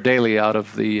Trevor Daley out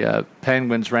of the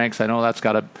Penguins ranks. I know that's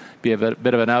got to be a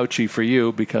bit of an ouchie for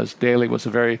you, because Daley was a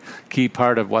very key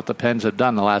part of what the Pens have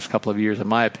done the last couple of years, in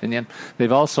my opinion.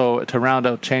 They've also, to round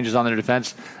out changes on their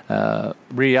defense,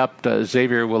 re-upped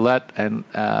Xavier Ouellet and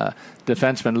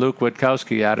defenseman Luke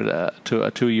Witkowski added to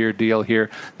a 2-year deal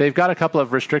here. They've got a couple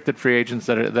of restricted free agents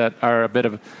that are a bit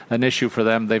of an issue for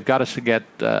them. They've got to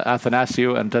get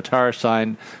Athanasiou and Tatar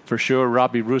signed for sure.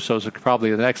 Robbie Russo's probably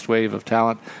the next wave of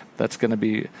talent that's going to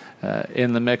be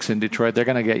in the mix in Detroit. They're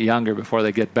going to get younger before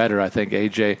they get better, I think,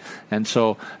 AJ. And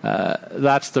so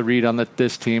that's the read on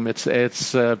this team. It's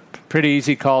a pretty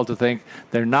easy call to think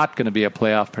they're not going to be a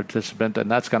playoff participant, and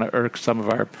that's going to irk some of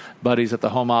our buddies at the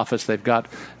home office. They've got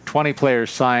 20 players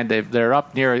signed. They're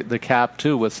up near the cap,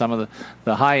 too, with some of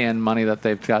the high-end money that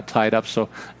they've got tied up. So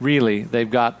really, they've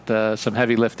got some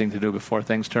heavy lifting to do before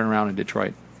things turn around in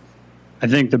Detroit. I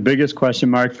think the biggest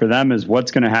question mark for them is what's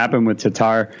going to happen with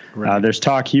Tatar. Right. There's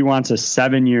talk he wants a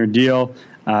 7-year deal,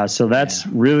 so that's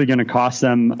really going to cost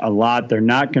them a lot. They're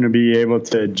not going to be able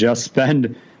to just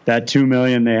spend that $2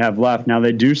 million they have left. Now,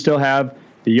 they do still have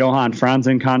the Johan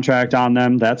Franzen contract on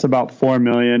them. That's about $4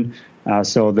 million.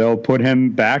 So they'll put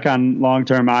him back on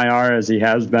long-term IR, as he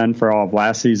has been for all of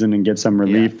last season, and get some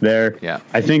relief there. Yeah.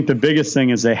 I think the biggest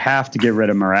thing is they have to get rid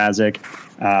of Mrazek.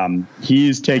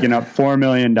 He's taken up $4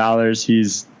 million.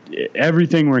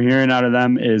 Everything we're hearing out of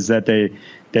them is that they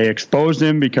exposed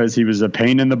him because he was a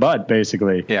pain in the butt,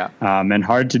 basically. Yeah. And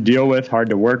hard to deal with,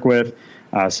 hard to work with.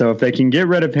 So if they can get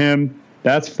rid of him,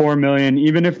 that's $4 million.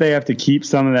 Even if they have to keep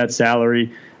some of that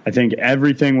salary, I think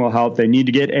everything will help. They need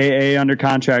to get AA under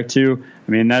contract too.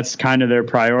 I mean, that's kind of their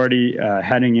priority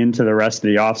heading into the rest of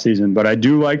the offseason. But I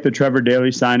do like the Trevor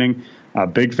Daley signing.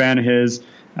 Big fan of his.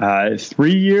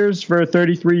 3 years for a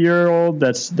 33-year-old,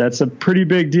 that's a pretty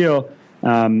big deal,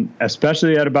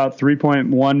 especially at about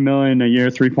 $3.1 million a year,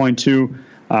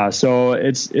 3.2. So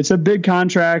it's a big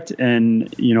contract,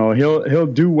 and he'll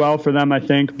do well for them, I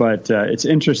think. But it's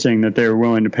interesting that they're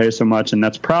willing to pay so much, and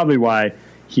that's probably why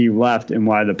he left and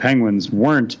why the Penguins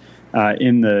weren't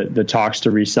in the talks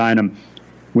to re-sign him.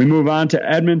 We move on to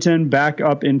Edmonton, back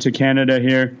up into Canada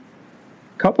here.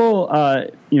 Couple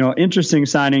interesting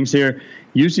signings here.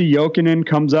 Jussi Jokinen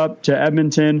comes up to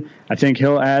Edmonton. I think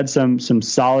he'll add some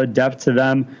solid depth to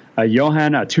them.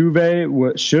 Johan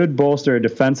Atuve should bolster a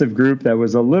defensive group that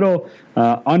was a little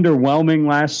underwhelming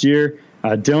last year.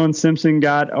 Dylan Simpson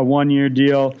got a 1-year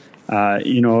deal. A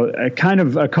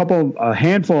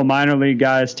handful of minor league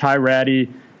guys, Ty Ratty,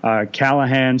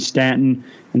 Callahan, Stanton.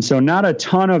 And so not a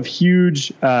ton of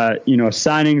huge,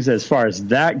 signings as far as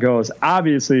that goes.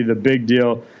 Obviously, the big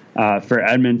deal for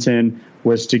Edmonton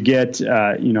was to get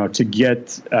Connor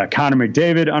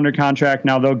McDavid under contract.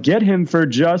 Now they'll get him for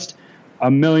just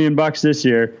 $1 million this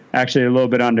year, actually a little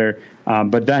bit under.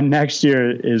 But then next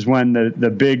year is when the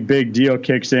big deal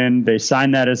kicks in. They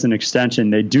sign that as an extension.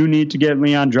 They do need to get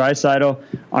Leon Draisaitl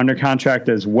under contract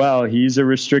as well. He's a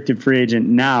restricted free agent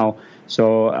now.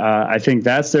 So I think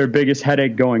that's their biggest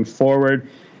headache going forward.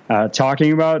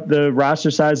 Talking about the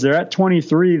roster size, they're at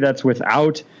 23. That's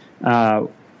without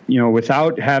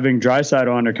having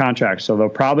Draisaitl under contract. So they'll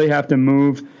probably have to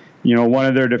move, one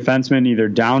of their defensemen either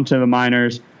down to the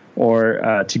minors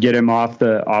or to get him off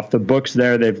the books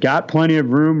there. They've got plenty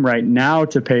of room right now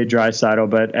to pay Draisaitl,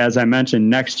 but as I mentioned,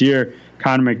 next year,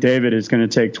 Connor McDavid is going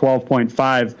to take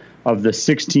 12.5 of the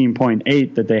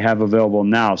 16.8 that they have available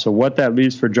now. So what that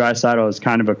leaves for Draisaitl is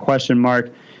kind of a question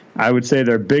mark. I would say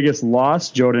their biggest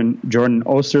loss, Jordan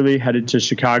Osterley headed to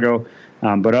Chicago.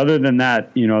 But other than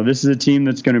that, this is a team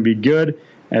that's going to be good.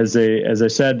 As I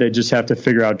said, they just have to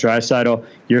figure out Draisaitl.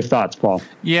 Your thoughts, Paul?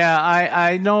 Yeah,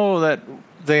 I know that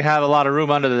they have a lot of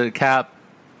room under the cap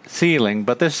ceiling,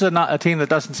 but this is not a team that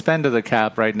doesn't spend to the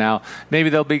cap right now. Maybe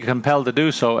they'll be compelled to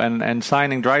do so, and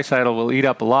signing Draisaitl will eat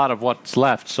up a lot of what's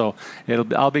left. So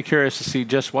I'll be curious to see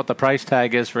just what the price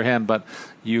tag is for him. But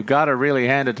you got to really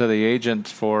hand it to the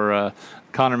agents for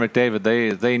Connor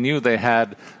McDavid. They knew they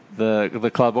had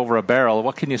the club over a barrel.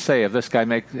 What can you say if they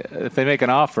make an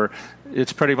offer?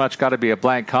 It's pretty much got to be a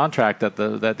blank contract that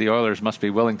the Oilers must be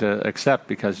willing to accept,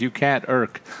 because you can't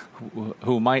irk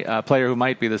a player who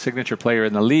might be the signature player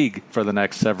in the league for the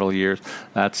next several years.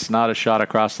 That's not a shot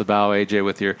across the bow, AJ,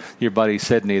 with your buddy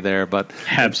Sidney there, but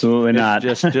absolutely not.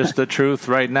 just the truth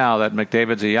right now that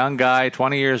McDavid's a young guy,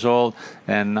 20 years old,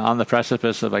 and on the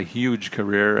precipice of a huge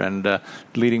career and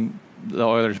leading the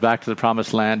Oilers back to the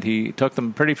promised land. He took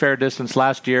them pretty fair distance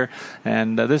last year,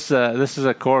 and this is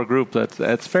a core group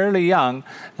that's fairly young,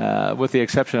 with the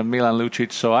exception of Milan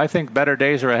Lucic. So I think better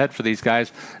days are ahead for these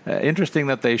guys. Interesting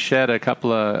that they shed a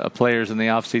couple of players in the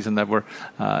offseason that were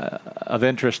of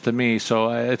interest to me. So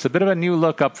it's a bit of a new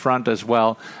look up front as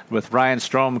well, with Ryan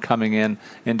Strome coming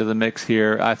into the mix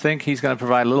here. I think he's going to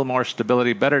provide a little more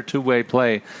stability, better two-way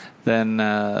play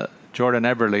than Jordan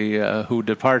Eberle, who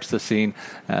departs the scene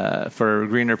for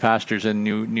greener pastures in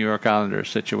New York Islanders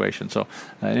situation. So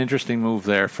an interesting move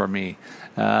there for me.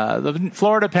 The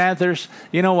Florida Panthers,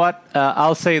 you know what?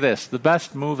 I'll say this. The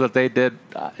best move that they did,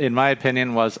 in my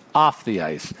opinion, was off the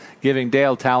ice, giving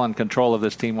Dale Talon control of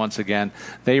this team once again.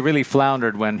 They really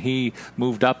floundered when he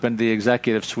moved up into the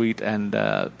executive suite, and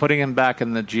putting him back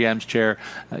in the GM's chair.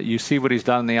 You see what he's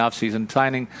done in the offseason,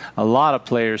 signing a lot of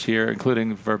players here,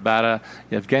 including Verbata,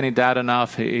 Evgeny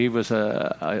Dadonov. He was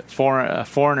a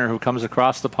foreigner who comes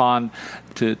across the pond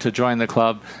to join the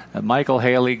club. Michael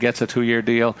Haley gets a 2-year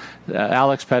deal.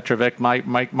 Alex Petrovic,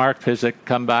 Mark Pysyk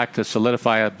come back to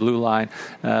solidify a blue line.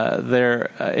 They're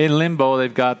in limbo.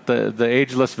 They've got the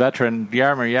ageless veteran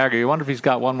Jaromir Jagr. You wonder if he's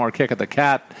got one more kick at the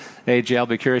cat. AJ, I'll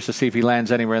be curious to see if he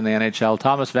lands anywhere in the NHL.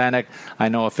 Thomas Vanek, I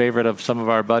know, a favorite of some of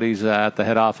our buddies at the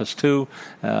head office too,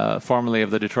 formerly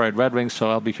of the Detroit Red Wings, so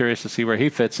I'll be curious to see where he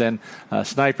fits in. A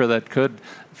sniper that could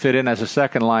fit in as a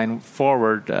second line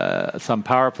forward, some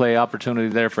power play opportunity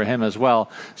there for him as well.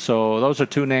 So those are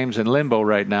two names in limbo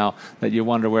right now that you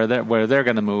wonder where they're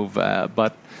going to move.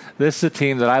 But this is a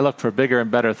team that I look for bigger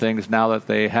and better things now that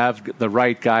they have the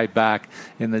right guy back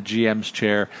in the GM's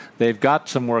chair. They've got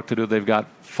some work to do. They've got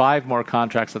 5 more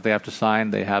contracts that they have to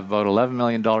sign. They have about $11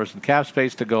 million in cap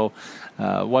space to go.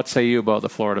 What say you about the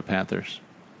Florida Panthers?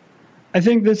 I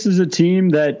think this is a team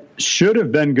that should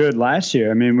have been good last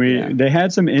year. I mean, they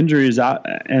had some injuries,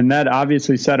 and that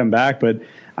obviously set them back. But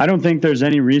I don't think there's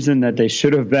any reason that they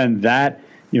should have been that,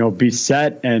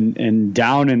 beset and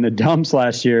down in the dumps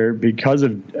last year because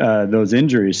of those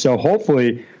injuries. So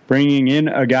hopefully, bringing in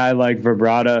a guy like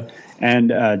Verbrata and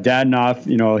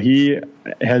Dadonov, he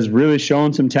has really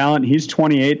shown some talent. He's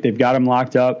 28. They've got him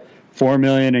locked up, $4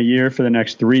 million a year for the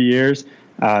next 3 years.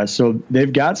 So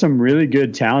they've got some really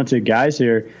good, talented guys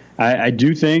here. I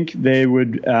do think it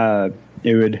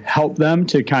would help them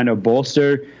to kind of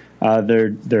bolster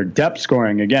their depth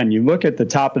scoring. Again, you look at the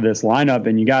top of this lineup,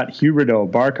 and you got Huberdeau,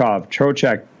 Barkov,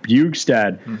 Trocheck,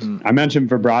 Bjugstad. Mm-hmm. I mentioned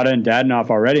Verbrata and Dadonov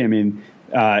already. I mean,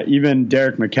 even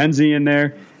Derek McKenzie in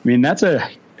there. I mean, that's a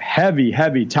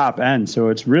heavy top end. So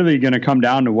it's really going to come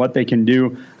down to what they can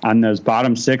do on those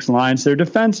bottom 6 lines. Their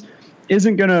defense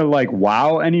isn't going to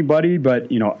wow anybody, but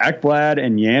Ekblad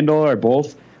and Yandel are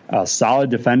both solid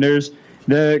defenders.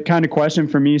 The kind of question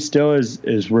for me still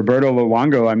is Roberto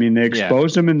Luongo. I mean, they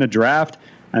exposed him in the draft.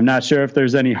 I'm not sure if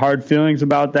there's any hard feelings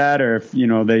about that, or if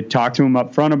they talked to him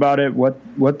up front about it,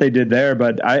 what they did there.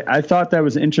 But I thought that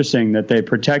was interesting that they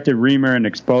protected Reimer and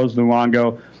exposed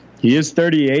Luongo. He is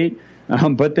 38,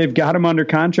 but they've got him under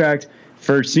contract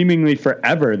for seemingly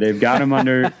forever. They've got him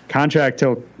under contract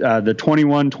till the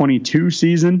 21-22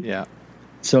 season. Yeah.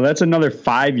 So that's another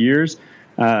 5 years.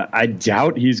 I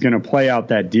doubt he's going to play out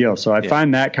that deal. So I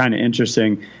find that kind of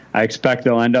interesting. I expect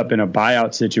they'll end up in a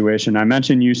buyout situation. I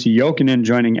mentioned Jussi Jokinen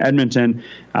joining Edmonton.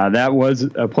 That was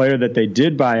a player that they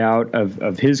did buy out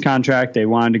of his contract. They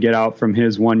wanted to get out from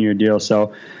his 1-year deal.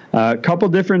 So a couple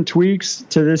different tweaks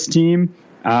to this team.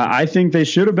 I think they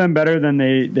should have been better than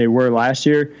they were last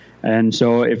year. And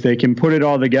so if they can put it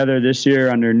all together this year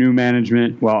under new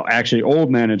management, well, actually old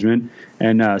management,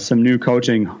 and some new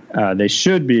coaching, they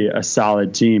should be a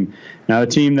solid team. Now, a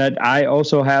team that I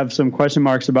also have some question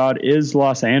marks about is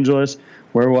Los Angeles,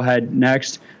 where we'll head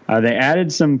next. They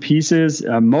added some pieces.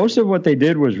 Most of what they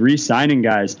did was re-signing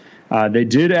guys. They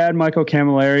did add Michael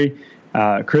Camilleri.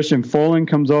 Christian Folin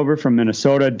comes over from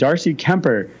Minnesota. Darcy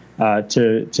Kemper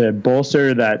to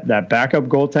bolster that backup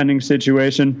goaltending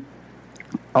situation.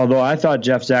 Although I thought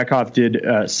Jeff Zakoff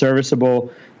did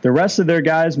serviceable. The rest of their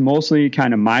guys, mostly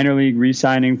kind of minor league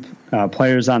re-signing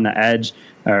players on the edge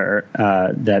or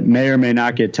that may or may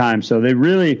not get time. So they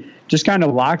really just kind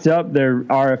of locked up their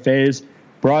RFAs,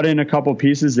 brought in a couple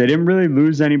pieces. They didn't really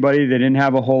lose anybody. They didn't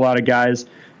have a whole lot of guys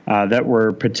that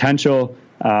were potential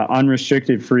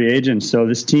unrestricted free agents. So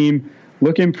this team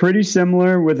looking pretty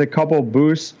similar with a couple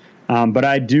boosts, but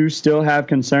I do still have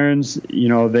concerns.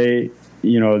 The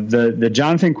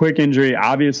Jonathan Quick injury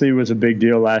obviously was a big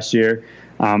deal last year,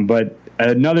 but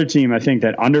another team I think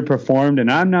that underperformed,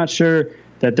 and I'm not sure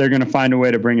that they're going to find a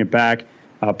way to bring it back.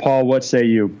 Paul, what say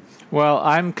you? Well,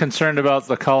 I'm concerned about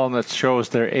the column that shows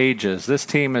their ages. This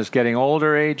team is getting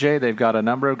older, AJ. They've got a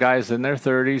number of guys in their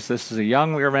 30s. This is a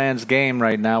younger man's game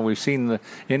right now. We've seen the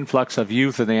influx of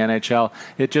youth in the NHL.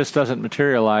 It just doesn't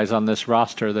materialize on this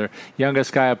roster. Their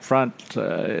youngest guy up front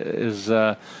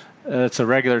it's a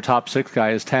regular top six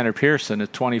guy, is Tanner Pearson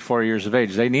at 24 years of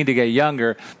age. They need to get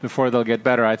younger before they'll get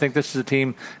better. I think this is a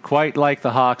team quite like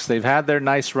the Hawks. They've had their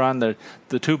nice run. They're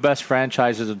the two best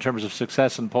franchises in terms of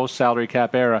success in post-salary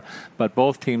cap era, but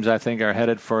both teams, I think, are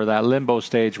headed for that limbo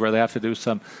stage where they have to do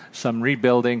some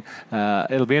rebuilding.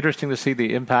 It'll be interesting to see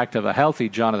the impact of a healthy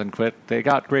Jonathan Quick. They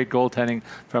got great goaltending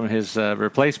from his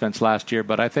replacements last year,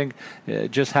 but I think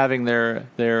just having their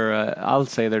I'll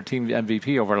say their team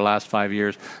MVP over the last 5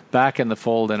 years back in the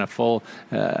fold and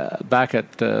back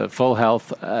at full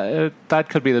health, that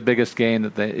could be the biggest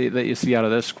gain that you see out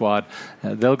of this squad.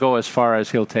 They'll go as far as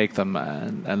he'll take them.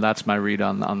 And that's my read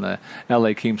on the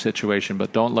L.A. Keem situation.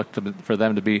 But don't look for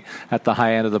them to be at the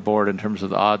high end of the board in terms of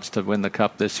the odds to win the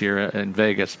Cup this year in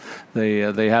Vegas.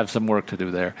 They have some work to do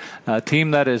there. A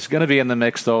team that is going to be in the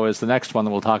mix, though, is the next one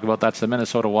that we'll talk about. That's the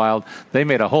Minnesota Wild. They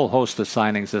made a whole host of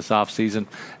signings this offseason.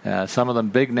 Some of them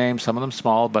big names, some of them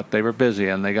small, but they were busy.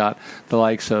 And they got the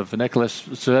likes of Nicholas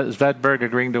Svedberg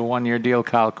agreeing to a one-year deal,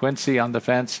 Kyle Quincy on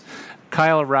defense.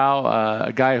 Kyle Rao,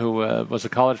 a guy who was a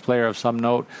college player of some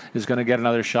note, is going to get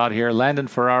another shot here. Landon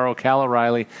Ferraro, Cal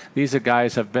O'Reilly, these are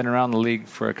guys have been around the league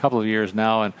for a couple of years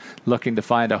now and looking to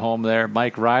find a home there.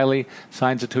 Mike Riley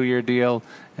signs a 2-year deal,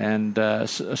 and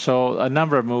so a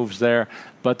number of moves there.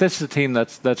 But this is a team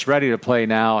that's ready to play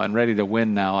now and ready to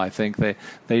win now. I think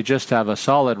they just have a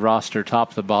solid roster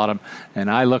top to bottom, and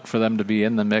I look for them to be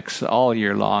in the mix all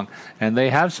year long. And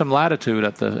they have some latitude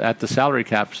at the salary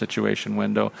cap situation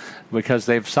window because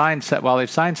they've signed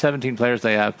 17 players.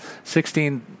 They have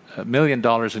 $16 million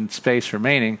in space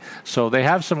remaining, so they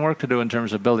have some work to do in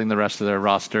terms of building the rest of their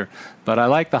roster. But I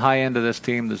like the high end of this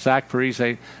team. The Zach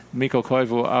Parise, Mikko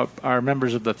Koivu are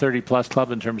members of the 30-plus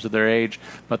club in terms of their age,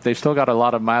 but they've still got a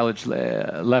lot of mileage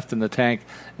left in the tank,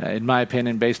 in my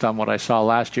opinion, based on what I saw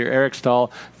last year. Eric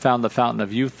Stahl found the fountain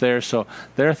of youth there, so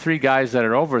there are 3 guys that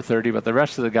are over 30, but the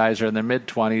rest of the guys are in their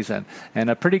mid-20s, and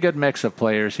a pretty good mix of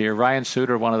players here. Ryan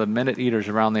Suter, one of the minute eaters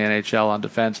around the NHL on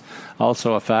defense,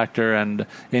 also a factor, and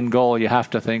in goal, you have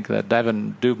to think that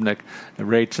Devan Dubnyk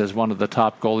rates as one of the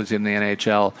top goalies in the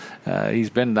NHL. He's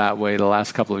been that way the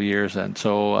last couple of years, and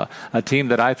so a team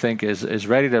that I think is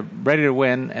ready to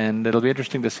win, and it'll be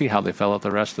interesting to see how they fill out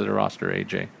the rest of the roster,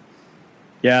 AJ.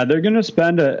 Yeah, they're going to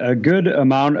spend a good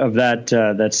amount of that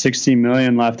 $16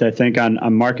 million left, I think,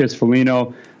 on Marcus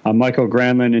Foligno, Michael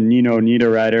Granlund, and Nino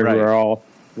Niederreiter, right, who are all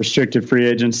restricted free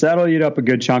agents. That'll eat up a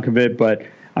good chunk of it, but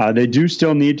they do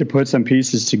still need to put some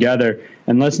pieces together.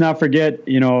 And let's not forget,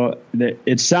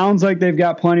 it sounds like they've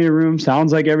got plenty of room,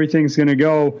 sounds like everything's going to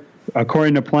go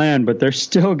according to plan, but they're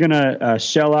still going to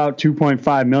shell out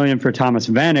 $2.5 million for Thomas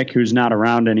Vanek, who's not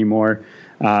around anymore,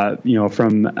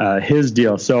 from his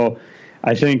deal. So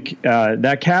I think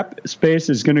that cap space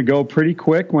is going to go pretty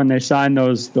quick when they sign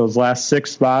those last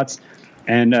 6 spots.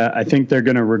 And I think they're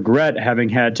going to regret having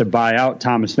had to buy out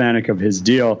Thomas Vanek of his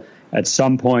deal at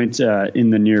some point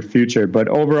in the near future. But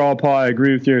overall, Paul, I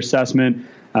agree with your assessment.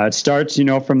 It starts,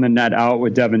 from the net out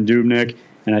with Devan Dubnyk.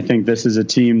 And I think this is a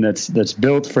team that's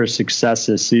built for success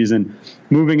this season.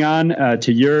 Moving on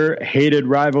to your hated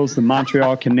rivals, the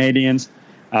Montreal Canadiens.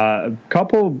 A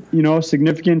couple,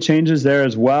 significant changes there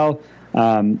as well.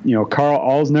 Carl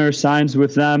Alzner signs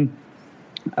with them.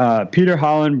 Peter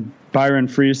Holland, Byron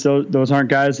Fries, those aren't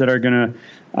guys that are going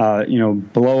to,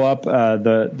 blow up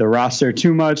the roster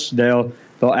too much. They'll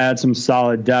add some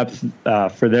solid depth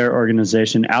for their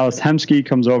organization. Alex Hemsky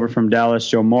comes over from Dallas.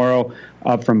 Joe Morrow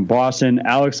up from Boston.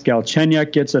 Alex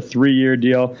Galchenyuk gets a 3-year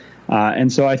deal.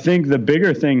 And so I think the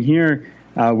bigger thing here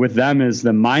with them is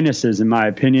the minuses, in my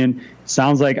opinion.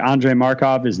 Sounds like Andrei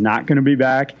Markov is not going to be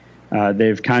back.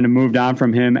 They've kind of moved on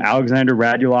from him. Alexander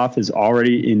Radulov is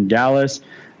already in Dallas.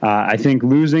 I think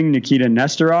losing Nikita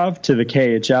Nesterov to the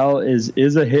KHL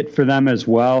is a hit for them as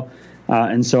well.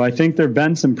 And so I think there have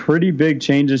been some pretty big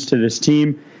changes to this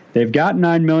team. They've got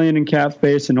 $9 million in cap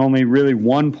space and only really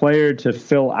one player to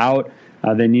fill out.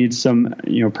 They need some,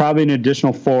 probably an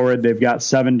additional forward. They've got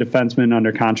 7 defensemen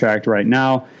under contract right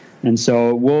now. And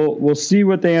so we'll see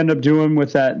what they end up doing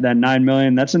with that $9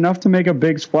 million. That's enough to make a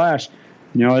big splash.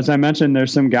 As I mentioned,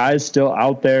 there's some guys still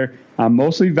out there,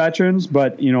 mostly veterans,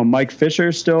 but, Mike Fisher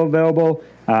is still available.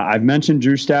 I've mentioned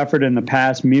Drew Stafford in the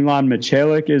past. Milan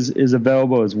Michalik is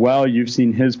available as well. You've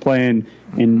seen his play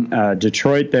in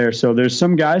Detroit there. So there's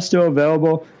some guys still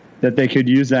available that they could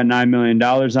use that $9 million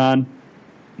on.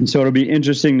 And so it'll be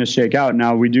interesting to shake out.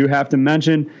 Now, we do have to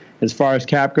mention, as far as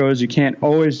cap goes, you can't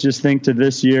always just think to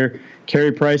this year.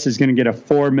 Carey Price is going to get a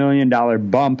 $4 million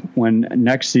bump when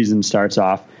next season starts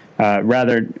off,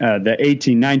 the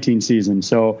 18-19 season.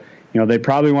 So, they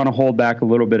probably want to hold back a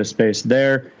little bit of space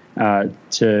there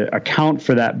to account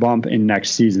for that bump in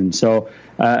next season. So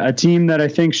a team that I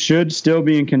think should still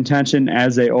be in contention,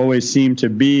 as they always seem to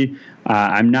be.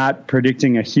 I'm not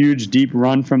predicting a huge, deep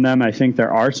run from them. I think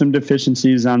there are some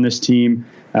deficiencies on this team,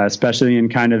 especially in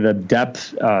kind of the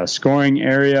depth scoring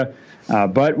area.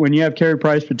 But when you have Carey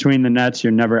Price between the nets,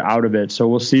 you're never out of it. So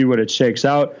we'll see what it shakes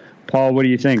out. Paul, what do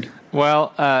you think? Well,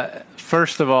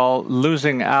 first of all,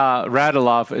 losing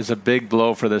Radulov is a big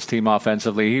blow for this team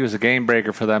offensively. He was a game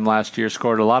breaker for them last year,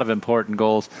 scored a lot of important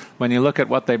goals. When you look at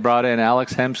what they brought in,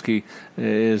 Alex Hemsky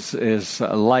is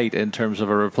light in terms of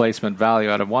a replacement value.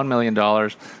 Out of $1 million,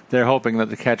 they're hoping that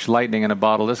they catch lightning in a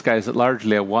bottle. This guy's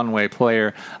largely a one-way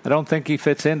player. I don't think he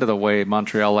fits into the way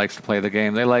Montreal likes to play the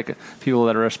game. They like people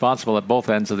that are responsible at both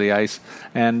ends of the ice.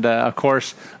 And, of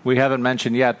course, we haven't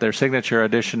mentioned yet their signature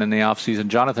addition in the offseason.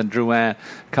 Jonathan Drouin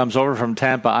comes over from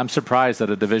Tampa. I'm surprised that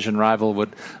a division rival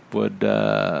would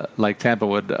like Tampa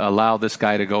would allow this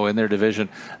guy to go in their division.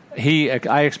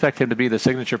 I expect him to be the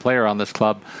signature player on this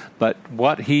club, but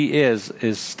what he is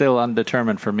still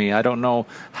undetermined for me. I don't know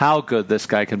how good this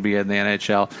guy can be in the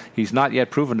NHL. He's not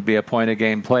yet proven to be a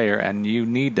point-a-game player, and you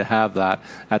need to have that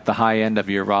at the high end of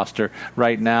your roster.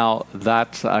 Right now,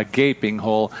 that's a gaping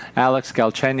hole. Alex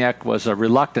Galchenyuk was a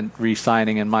reluctant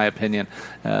re-signing, in my opinion,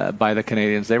 by the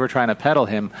Canadiens. They were trying to peddle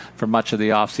him for much of the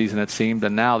offseason, it seemed,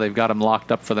 and now they've got him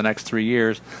locked up for the next 3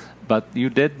 years. But you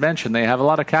did mention they have a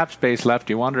lot of cap space left.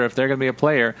 You wonder if they're going to be a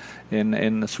player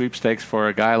in the sweepstakes for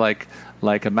a guy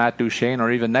like a Matt Duchene, or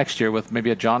even next year with maybe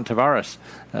a John Tavares.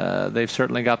 They've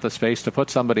certainly got the space to put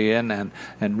somebody in,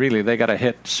 and really they got to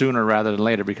hit sooner rather than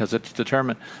later, because it's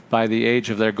determined by the age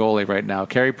of their goalie right now.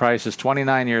 Carey Price is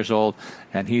 29 years old,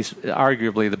 and he's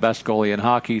arguably the best goalie in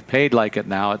hockey, paid like it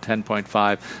now at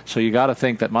 10.5. So you got to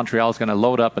think that Montreal's going to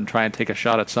load up and try and take a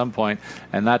shot at some point,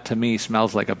 and that to me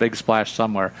smells like a big splash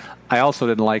somewhere. I also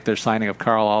didn't like their signing of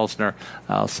Carl Alsner.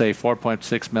 I'll say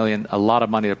 $4.6 million, a lot of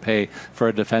money to pay for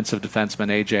a defensive defenseman,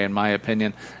 AJ, in my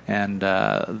opinion. And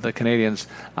the Canadiens,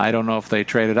 I don't know if they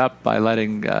traded up by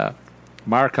letting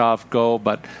Markov go,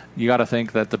 but you got to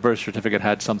think that the birth certificate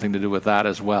had something to do with that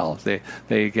as well.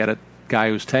 They get a guy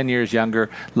who's 10 years younger,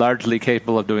 largely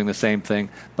capable of doing the same thing,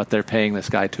 but they're paying this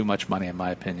guy too much money, in my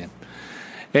opinion.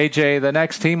 AJ, the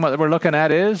next team that we're looking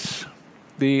at is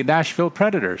the Nashville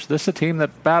Predators. This is a team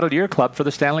that battled your club for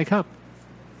the Stanley Cup.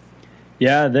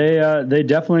 Yeah, they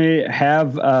definitely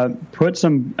have put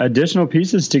some additional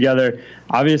pieces together.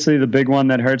 Obviously, the big one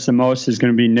that hurts the most is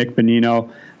going to be Nick Bonino.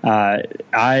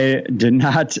 I did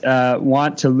not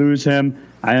want to lose him.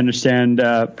 I understand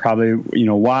probably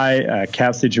why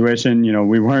cap situation.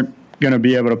 We weren't going to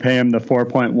be able to pay him the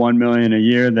 $4.1 million a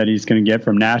year that he's going to get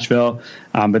from Nashville,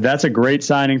 but that's a great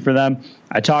signing for them.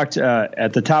 I talked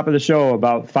at the top of the show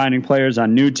about finding players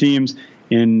on new teams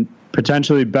in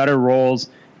potentially better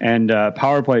roles and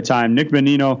power play time. Nick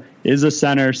Bonino is a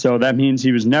center, so that means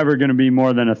he was never going to be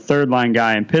more than a third-line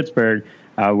guy in Pittsburgh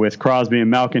with Crosby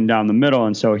and Malkin down the middle.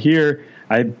 And so here,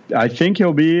 I think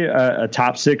he'll be a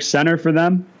top 6 center for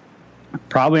them,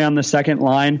 probably on the second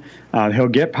line. He'll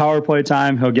get power play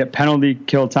time. He'll get penalty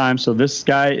kill time. So this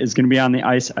guy is going to be on the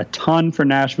ice a ton for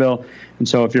Nashville. And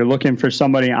so if you're looking for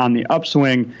somebody on the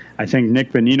upswing, I think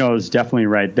Nick Bonino is definitely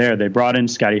right there. They brought in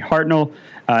Scotty Hartnell.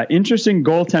 Interesting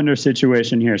goaltender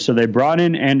situation here. So they brought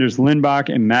in Anders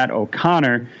Lindback and Matt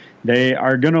O'Connor. They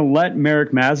are going to let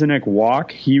Marek Mazinek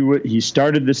walk. He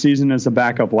started the season as a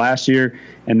backup last year,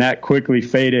 and that quickly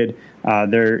faded.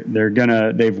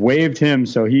 They've waived him,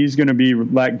 so he's going to be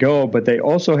let go. But they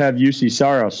also have UC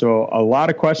Saros. So a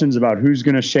lot of questions about who's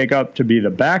going to shake up to be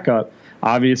the backup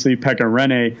obviously Pekka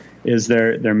Rinne is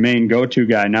their main go-to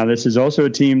guy. Now, this is also a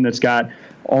team that's got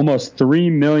almost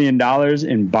 $3 million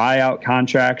in buyout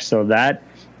contracts, so that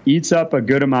eats up a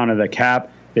good amount of the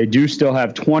cap. They do still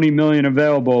have $20 million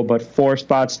available, but 4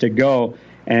 spots to go.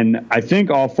 And I think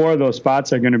all 4 of those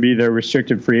spots are going to be their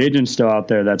restricted free agents still out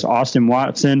there. That's Austin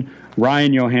Watson,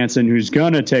 Ryan Johansson, who's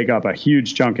going to take up a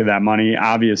huge chunk of that money,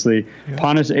 obviously. Yeah.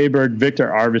 Pontus Aberg, Victor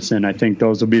Arvidsson. I think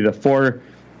those will be the 4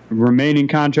 remaining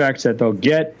contracts that they'll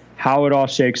get. How it all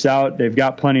shakes out, they've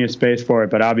got plenty of space for it,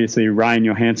 but obviously Ryan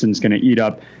Johansson's going to eat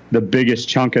up the biggest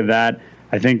chunk of that.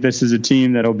 I think this is a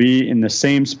team that'll be in the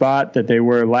same spot that they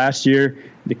were last year.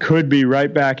 They could be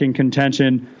right back in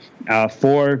contention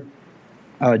for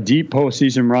a deep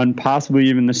postseason run, possibly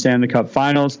even the Stanley Cup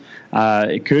Finals.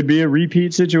 It could be a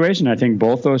repeat situation. I think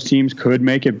both those teams could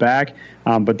make it back,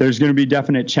 but there's going to be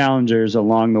definite challengers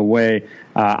along the way.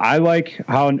 I like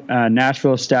how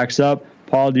Nashville stacks up.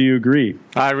 Paul, do you agree?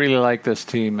 I really like this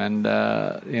team, and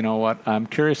you know what? I'm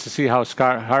curious to see how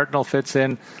Scott Hartnell fits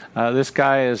in. This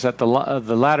guy is at the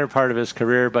latter part of his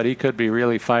career, but he could be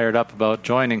really fired up about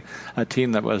joining a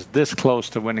team that was this close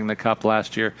to winning the Cup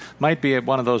last year. Might be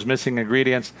one of those missing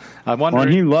ingredients. I wonder. Well,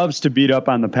 he loves to beat up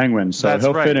on the Penguins, so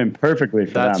he'll fit in perfectly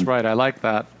for them. That's right. I like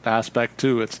that aspect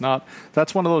too.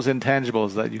 That's one of those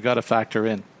intangibles that you got to factor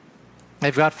in.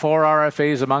 They've got 4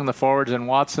 RFAs among the forwards, and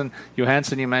Watson,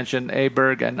 Johansson, you mentioned,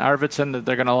 Aberg, and Arvidsson that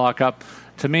they're going to lock up.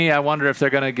 To me, I wonder if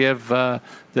they're going to give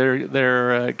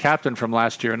their captain from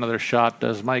last year another shot.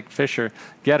 Does Mike Fisher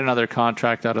get another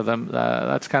contract out of them?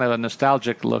 That's kind of a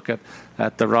nostalgic look at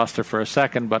the roster for a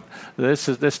second, but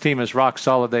this team is rock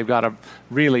solid. They've got a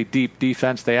really deep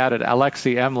defense. They added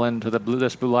Alexei Emelin to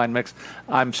this blue line mix.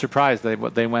 I'm surprised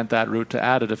they went that route to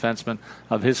add a defenseman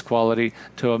of his quality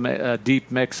to a deep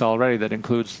mix already that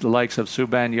includes the likes of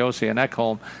Subban, Josi, and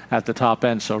Ekholm at the top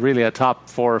end. So really a top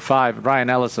 4 or 5. Ryan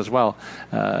Ellis as well.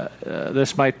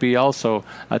 This might be also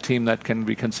a team that can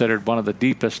be considered one of the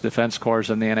deepest defense cores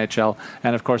in the NHL.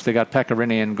 And of course, they got Pekka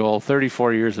Rinne in goal,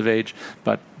 34 years of age,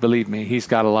 but believe me, he's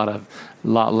got a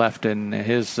lot left in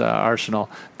his arsenal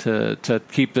to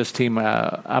keep this team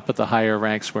up at the higher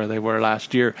ranks where they were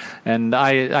last year. And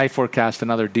I forecast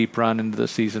another deep run into the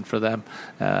season for them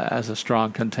as a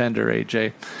strong contender,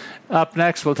 AJ. Up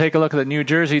next, we'll take a look at the New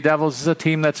Jersey Devils. This is a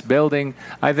team that's building,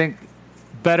 I think,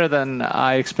 better than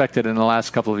I expected in the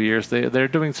last couple of years. They're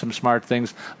doing some smart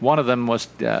things. One of them was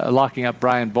locking up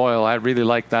Brian Boyle. I really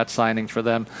like that signing for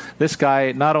them. This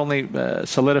guy not only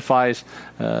solidifies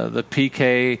the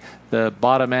PK, the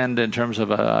bottom end in terms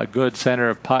of a good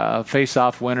center,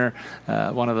 face-off winner,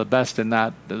 one of the best in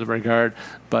that regard.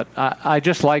 But I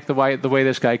just like the way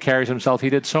this guy carries himself. He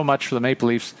did so much for the Maple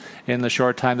Leafs in the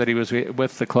short time that he was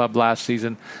with the club last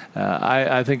season.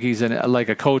 I think he's like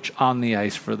a coach on the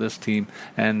ice for this team.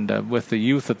 And with the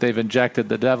youth that they've injected,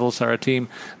 the Devils are a team.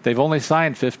 They've only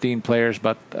signed 15 players,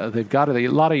 but they've got a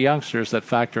lot of youngsters that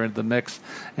factor into the mix.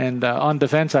 And on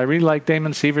defense, I really like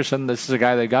Damon Severson. This is a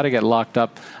guy they've got to get locked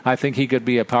up. I think he could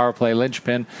be a power play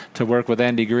linchpin to work with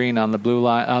Andy Green on the blue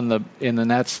line, in the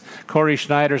nets. Corey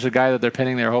Schneider's a guy that they're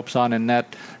pinning their hopes on in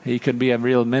net. He can be a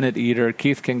real minute eater.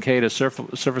 Keith Kincaid, a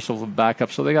serviceable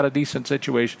backup. So they got a decent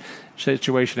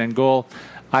situation in goal.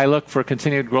 I look for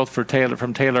continued growth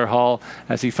from Taylor Hall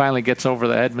as he finally gets over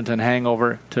the Edmonton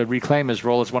hangover to reclaim his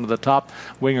role as one of the top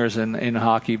wingers in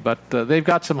hockey. But they've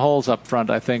got some holes up front,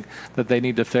 I think, that they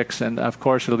need to fix. And, of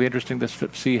course, it'll be interesting to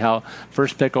see how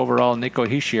first pick overall Nico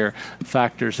Hischier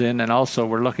factors in. And also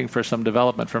we're looking for some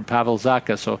development from Pavel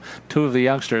Zacha. So 2 of the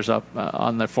youngsters up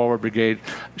on the forward brigade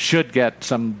should get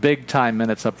some big-time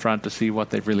minutes up front to see what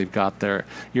they've really got there.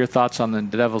 Your thoughts on the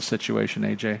Devils situation,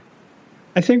 AJ?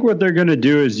 I think what they're going to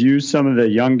do is use some of the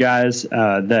young guys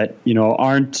that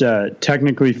aren't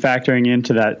technically factoring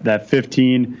into that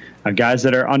 15 guys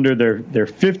that are under their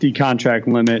 50 contract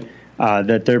limit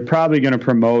that they're probably going to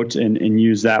promote and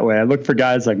use that way. I look for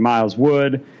guys like Miles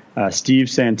Wood, Steve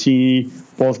Santini,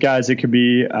 both guys that could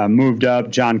be moved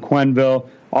up, John Quenneville.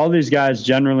 All these guys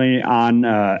generally on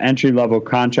entry-level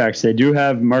contracts. They do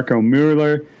have Marco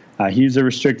Mueller. He's a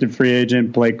restricted free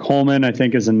agent. Blake Coleman, I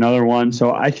think, is another one.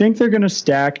 So I think they're going to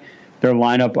stack their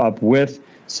lineup up with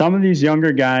some of these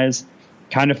younger guys,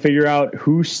 kind of figure out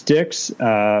who sticks,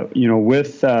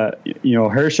 with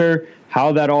Hischier,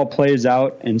 how that all plays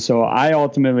out. And so I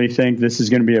ultimately think this is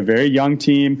going to be a very young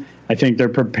team. I think they're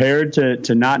prepared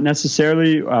to not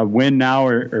necessarily win now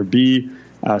or be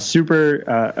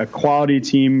a quality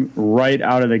team right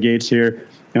out of the gates here.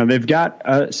 They've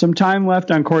got some time left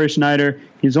on Corey Schneider.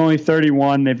 He's only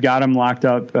 31. They've got him locked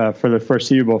up for the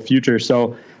foreseeable future.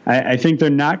 So I think they're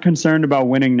not concerned about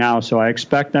winning now. So I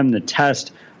expect them to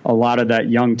test a lot of that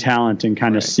young talent and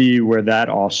kind of see where that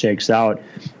all shakes out.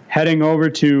 Heading over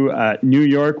to New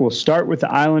York, we'll start with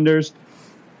the Islanders.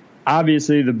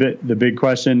 Obviously, the big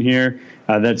question here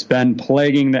that's been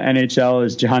plaguing the NHL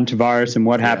is John Tavares and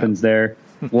what happens there.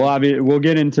 We'll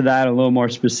get into that a little more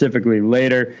specifically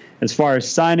later. As far as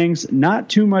signings, not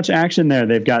too much action there.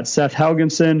 They've got Seth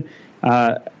Helgenson,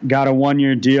 got a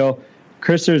 1-year deal.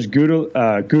 Kristers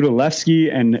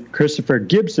Gudalewski and Christopher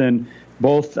Gibson,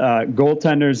 both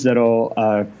goaltenders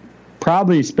that'll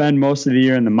probably spend most of the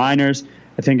year in the minors.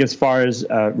 I think as far as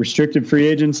restricted free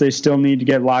agents, they still need to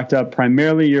get locked up.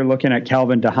 Primarily, you're looking at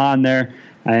Calvin DeHaan there,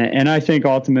 and I think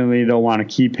ultimately they'll want to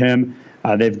keep him.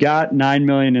 They've got $9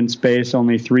 million in space,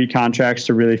 only 3 contracts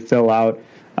to really fill out.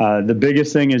 The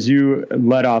biggest thing, as you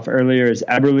led off earlier, is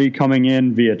Eberle coming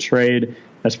in via trade.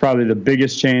 That's probably the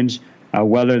biggest change.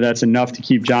 Whether that's enough to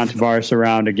keep John Tavares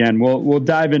around, again, we'll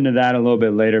dive into that a little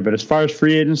bit later. But as far as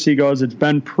free agency goes, it's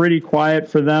been pretty quiet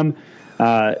for them.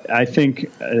 I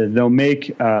think they'll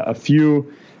make a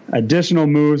few additional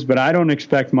moves, but I don't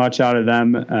expect much out of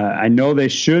them. I know they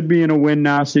should be in a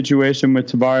win-now situation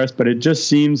with Tavares, but it just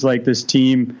seems like this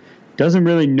team doesn't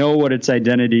really know what its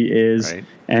identity is,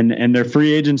 and their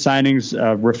free agent signings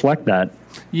reflect that.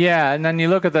 Yeah, and then you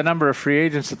look at the number of free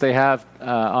agents that they have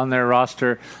on their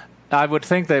roster. I would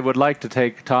think they would like to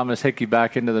take Thomas Hickey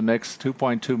back into the mix,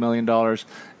 $2.2 million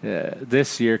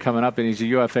this year coming up, and he's a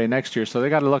UFA next year, so they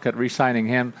got to look at re-signing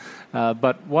him.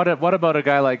 But what about a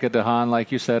guy like a DeHaan,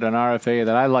 like you said, an RFA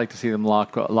that I'd like to see them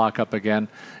lock up again?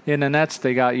 In the Nets,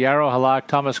 they got Jaro Halak,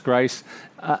 Thomas Greiss.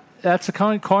 That's a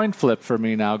coin flip for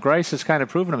me now. Greiss has kind of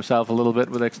proven himself a little bit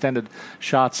with extended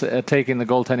shots at taking the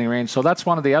goaltending range. So that's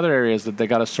one of the other areas that they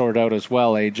got to sort out as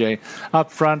well, AJ.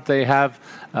 Up front, they have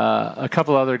a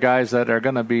couple other guys that are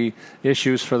going to be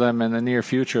issues for them in the near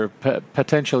future,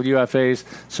 potential UFAs.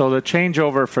 So the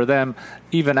changeover for them,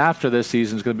 even after this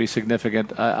season, is going to be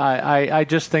significant. I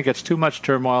just think it's too much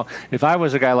turmoil. If I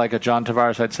was a guy like a John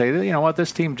Tavares, I'd say, you know what,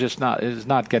 this team is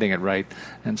not getting it right.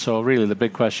 And so really the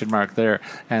big question mark there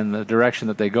and the direction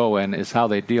that they go in is how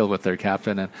they deal with their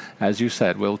captain. And as you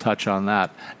said, we'll touch on that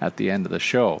at the end of the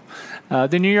show.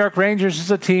 The New York Rangers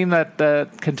is a team that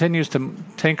continues to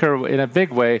tinker in a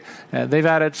big way. They've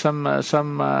added some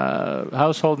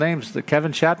household names.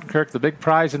 Kevin Shattenkirk, the big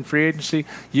prize in free agency.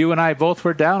 You and I both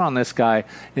were down on this guy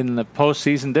in the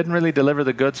postseason. Didn't really deliver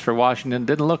the goods for Washington.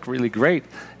 Didn't look really great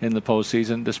in the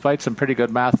postseason, despite some pretty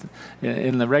good math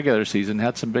in the regular season.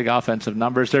 Had some big offensive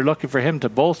numbers. They're looking for him to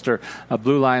bolster a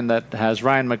blue line that has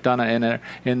Ryan McDonagh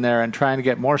in there and trying to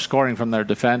get more scoring from their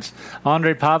defense.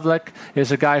 Andre Pavlik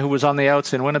is a guy who was on the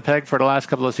outs in Winnipeg for the last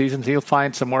couple of seasons. He'll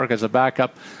find some work as a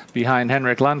backup behind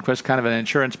Henrik Lundqvist, kind of an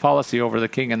insurance policy over the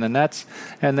King and the Nets.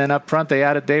 And then up front, they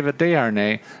added David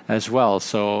Desharnais as well.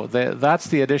 So that's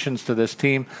the additions to this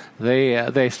team.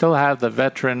 They still have the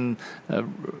veteran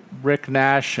Rick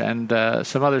Nash and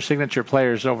some other signature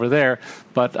players over there.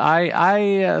 But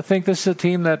I think this is a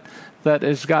team that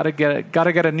has got to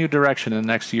get a new direction in the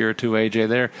next year or two.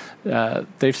 AJ,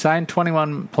 they've signed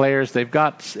 21 players. They've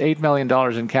got $8 million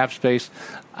in cap space.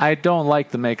 I don't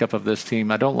like the makeup of this team.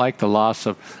 I don't like the loss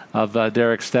of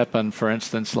Derek Stepan, for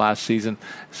instance, last season.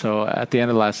 So at the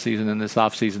end of last season in this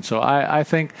offseason. So I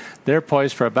think they're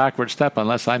poised for a backward step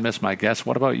unless I miss my guess.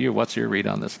 What about you? What's your read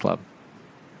on this club?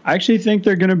 I actually think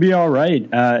they're going to be all right.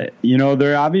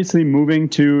 They're obviously moving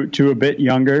to a bit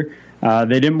younger.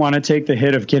 They didn't want to take the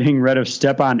hit of getting rid of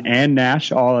Stepan and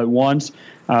Nash all at once.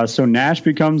 So Nash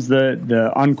becomes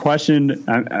the unquestioned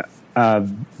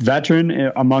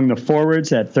veteran among the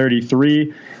forwards at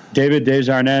 33. David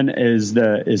Desharnais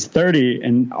is 30,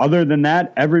 and other than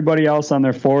that, everybody else on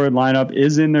their forward lineup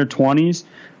is in their 20s.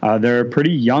 They're a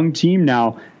pretty young team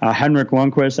now. Henrik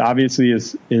Lundqvist obviously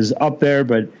is up there,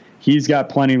 but he's got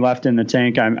plenty left in the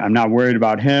tank. I'm not worried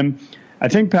about him. I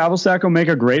think Pavelski will make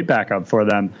a great backup for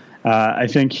them. I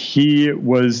think he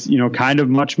was, kind of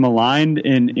much maligned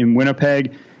in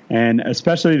Winnipeg, and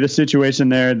especially the situation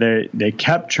there. They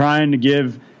kept trying to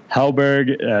give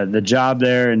Hellberg the job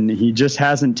there, and he just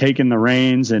hasn't taken the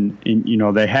reins. And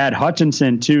they had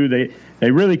Hutchinson too.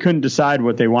 They really couldn't decide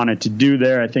what they wanted to do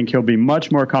there. I think he'll be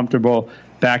much more comfortable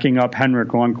backing up Henrik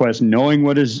Lundqvist, knowing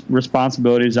what his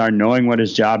responsibilities are, knowing what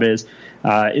his job is.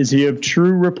 Is he a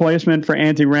true replacement for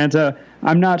Antti Raanta?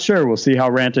 I'm not sure. We'll see how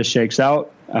Raanta shakes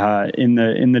out in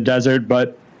the desert,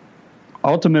 but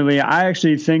ultimately, I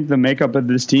actually think the makeup of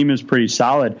this team is pretty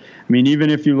solid. I mean, even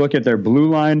if you look at their blue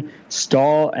line,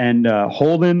 Stahl and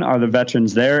Holden are the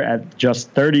veterans there at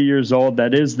just 30 years old.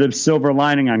 That is the silver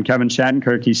lining on Kevin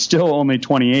Shattenkirk. He's still only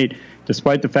 28,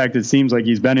 despite the fact it seems like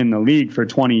he's been in the league for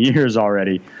 20 years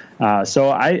already.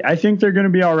 So I think they're going to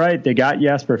be all right. They got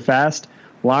Jesper Fast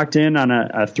locked in on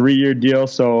a 3-year deal.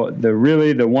 So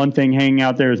the one thing hanging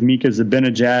out there is Mika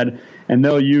Zibanejad, and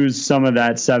they'll use some of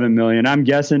that $7 million. I'm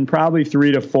guessing probably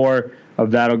 3 to 4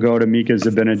 of that'll go to Mika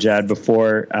Zibanejad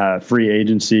before free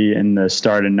agency in the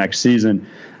start of next season.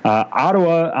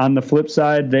 Ottawa, on the flip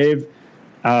side, they've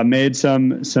made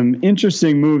some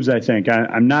interesting moves, I think.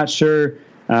 I'm not sure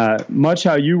much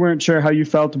how you weren't sure how you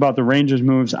felt about the Rangers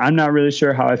moves. I'm not really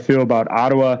sure how I feel about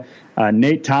Ottawa.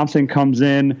 Nate Thompson comes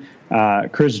in.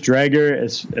 Chris Drager,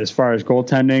 as far as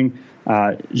goaltending.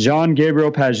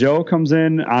 Jean-Gabriel Pageau comes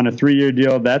in on a 3-year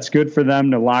deal. That's good for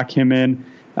them to lock him in.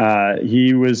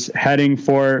 He was heading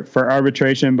for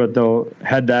arbitration, but they'll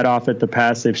head that off at the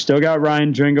pass. They've still got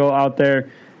Ryan Dringle out there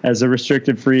as a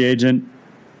restricted free agent.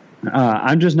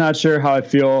 I'm just not sure how I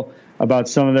feel about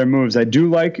some of their moves. I do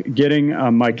like getting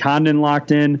Mike Condon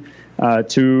locked in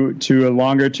to a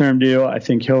longer-term deal. I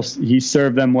think he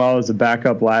served them well as a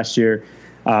backup last year.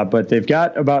 But they've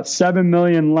got about $7.5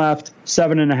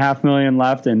 million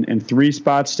left, and 3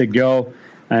 spots to go.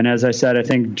 And as I said, I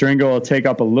think Dringle will take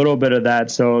up a little bit of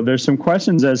that. So there's some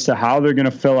questions as to how they're going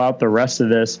to fill out the rest of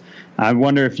this. I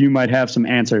wonder if you might have some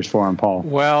answers for him, Paul.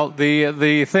 Well,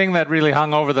 the thing that really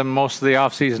hung over them most of the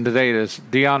offseason to date is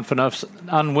Dion Phaneuf's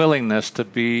unwillingness to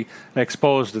be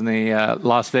exposed in the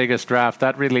Las Vegas draft.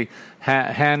 That really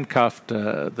handcuffed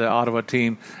the Ottawa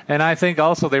team, and I think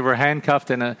also they were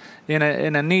handcuffed in a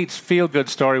neat feel-good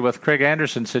story with Craig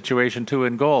Anderson's situation too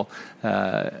in goal,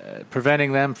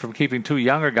 preventing them from keeping 2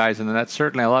 younger guys in the net.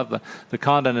 Certainly, I love the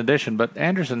Condon addition, but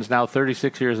Anderson's now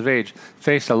 36 years of age,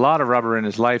 faced a lot of rubber in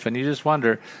his life, and you just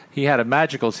wonder, he had a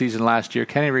magical season last year.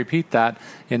 Can he repeat that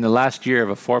in the last year of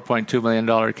a $4.2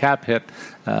 million cap hit?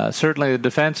 Certainly the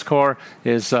defense core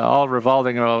is all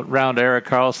revolving around Erik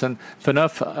Karlsson.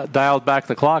 Phaneuf dialed back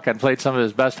the clock and played some of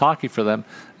his best hockey for them.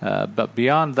 But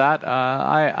beyond that,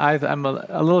 I'm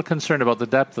a little concerned about the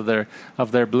depth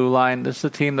of their blue line. This is a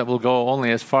team that will go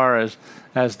only as far as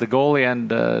the goalie and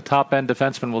top-end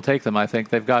defenseman will take them. I think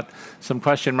they've got some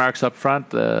question marks up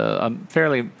front, a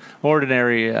fairly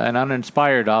ordinary and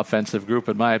uninspired offensive group,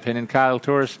 in my opinion. Kyle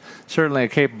Tours, certainly a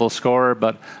capable scorer,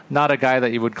 but not a guy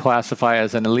that you would classify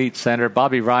as an elite center.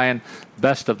 Bobby Ryan,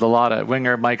 best of the lot at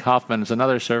winger. Mike Hoffman is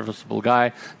another serviceable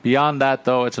guy. Beyond that,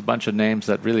 though, it's a bunch of names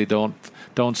that really don't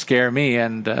scare me.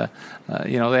 And, they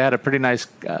had a pretty nice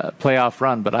playoff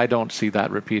run, but I don't see that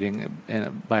repeating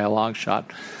by a long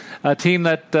shot. A team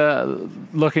that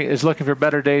is looking for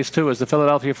better days too is the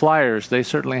Philadelphia Flyers. They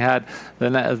certainly had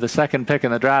the second pick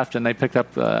in the draft, and they picked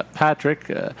up Patrick,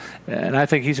 and I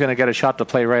think he's going to get a shot to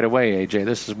play right away. AJ,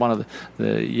 this is one of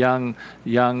the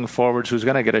young forwards who's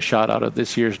going to get a shot out of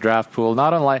this year's draft pool.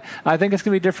 Not unlike, I think it's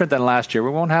going to be different than last year. We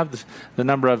won't have the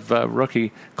number of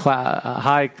rookie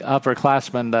high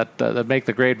upperclassmen that make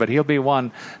the grade, but he'll be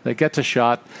one that gets a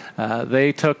shot.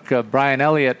 They took Brian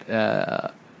Elliott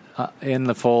in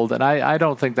the fold, and I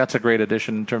don't think that's a great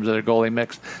addition in terms of their goalie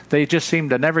mix. They just seem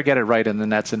to never get it right in the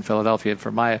nets in Philadelphia. For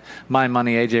my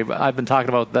money, AJ, I've been talking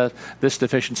about this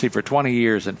deficiency for 20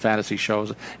 years in fantasy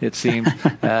shows. It seems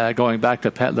going back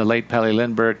to the late Pelle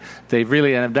Lindbergh, they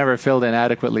really have never filled in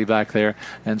adequately back there.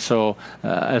 And so,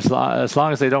 as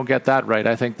long as they don't get that right,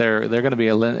 I think they're going to be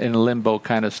in a limbo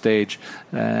kind of stage,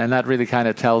 and that really kind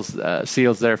of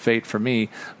seals their fate for me.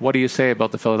 What do you say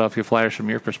about the Philadelphia Flyers from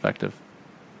your perspective?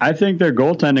 I think their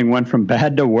goaltending went from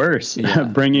bad to worse,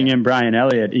 bringing in Brian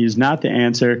Elliott. He's not the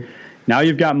answer. Now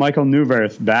you've got Michael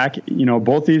Neuwirth back.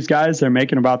 Both these guys, they're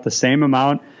making about the same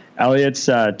amount. Elliott's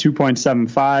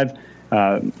 2.75.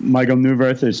 Michael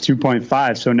Neuwirth is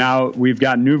 2.5. So now we've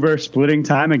got Neuwirth splitting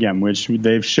time again, which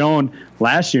they've shown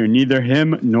last year. Neither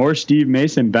him nor Steve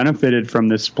Mason benefited from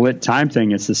the split time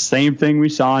thing. It's the same thing we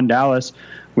saw in Dallas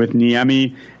with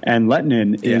Niemi and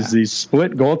Lehtinen. Is these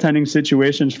split goaltending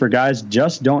situations for guys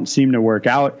just don't seem to work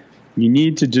out. You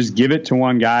need to just give it to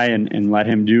one guy and let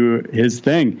him do his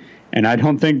thing. And I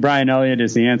don't think Brian Elliott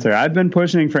is the answer. I've been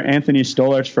pushing for Anthony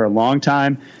Stolarz for a long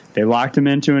time. They locked him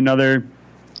into another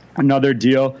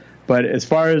deal. But as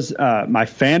far as my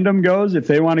fandom goes, if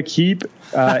they want to keep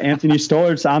Anthony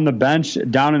Stolarz on the bench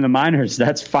down in the minors,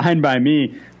 that's fine by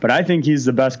me. But I think he's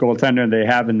the best goaltender they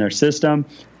have in their system.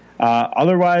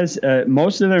 Otherwise,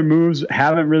 most of their moves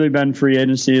haven't really been free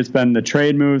agency. It's been the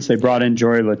trade moves. They brought in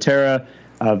Jori Lehtera,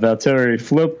 Valtteri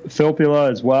Filppula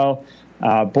as well.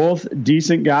 Both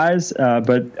decent guys,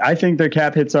 but I think their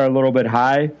cap hits are a little bit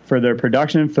high for their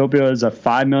production. Filppula is a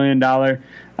 $5 million.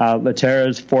 Lehtera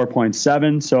is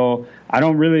 4.7. So I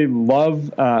don't really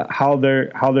love how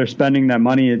they're spending that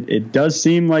money. It does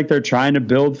seem like they're trying to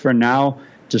build for now,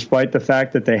 despite the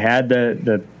fact that they had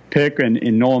the pick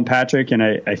in Nolan Patrick, and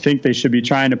I think they should be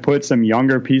trying to put some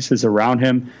younger pieces around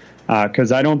him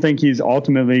because I don't think he's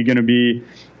ultimately going to be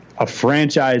a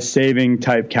franchise-saving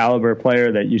type caliber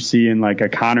player that you see in like a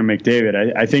Connor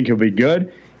McDavid. I think he'll be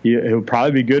good. He'll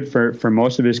probably be good for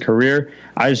most of his career.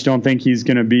 I just don't think he's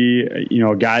going to be,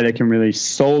 a guy that can really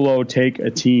solo take a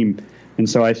team. And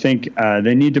so I think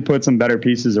they need to put some better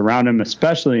pieces around him,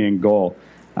 especially in goal.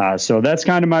 So that's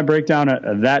kind of my breakdown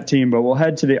of that team. But we'll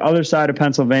head to the other side of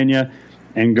Pennsylvania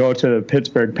and go to the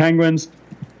Pittsburgh Penguins.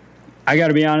 I got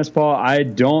to be honest, Paul, I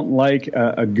don't like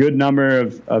a good number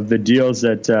of the deals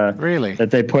that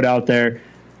that they put out there.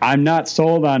 I'm not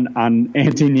sold on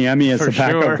Antti Niemi as a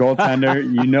backup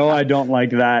goaltender. I don't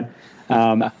like that.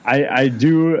 I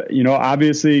do,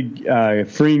 obviously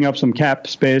freeing up some cap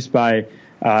space by,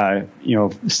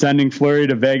 sending Fleury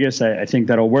to Vegas. I think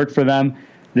that'll work for them.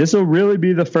 This will really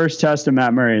be the first test of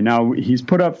Matt Murray. Now, he's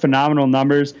put up phenomenal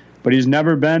numbers, but he's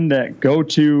never been that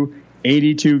go-to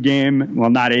 82 game, well,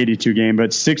 not 82 game,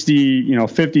 but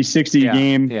 50, 60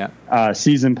 game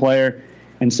season player.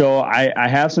 And so I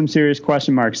have some serious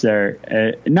question marks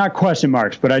there. Not question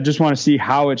marks, but I just want to see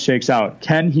how it shakes out.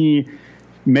 Can he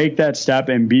make that step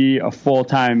and be a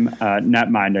full-time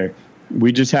netminder?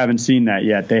 We just haven't seen that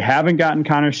yet. They haven't gotten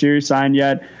Connor Sheary signed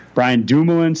yet. Brian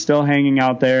Dumoulin's still hanging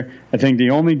out there. I think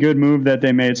the only good move that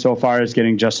they made so far is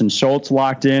getting Justin Schultz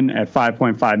locked in at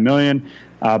 $5.5 million.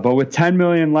 But with $10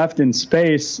 million left in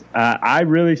space, I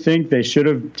really think they should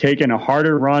have taken a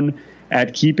harder run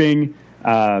at keeping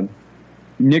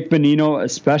Nick Bonino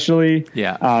especially.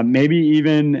 Maybe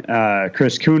even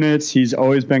Chris Kunitz. He's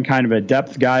always been kind of a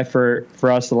depth guy for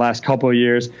us the last couple of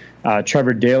years.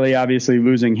 Trevor Daley, obviously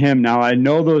losing him. Now, I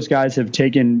know those guys have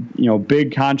taken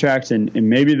big contracts, and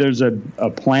maybe there's a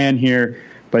plan here.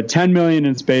 But $10 million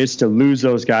in space to lose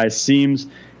those guys seems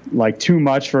like too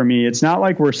much for me. It's not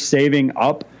like we're saving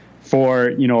up for,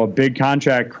 a big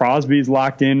contract. Crosby's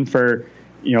locked in for,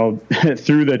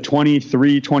 through the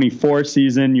 23-24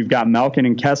 season. You've got Malkin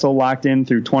and Kessel locked in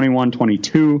through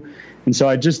 21-22. And so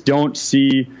I just don't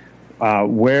see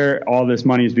where all this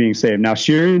money is being saved. Now,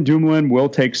 Sheary and Dumoulin will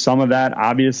take some of that,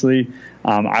 obviously.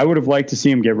 I would have liked to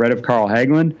see him get rid of Carl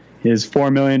Hagelin. His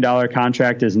 $4 million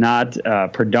contract is not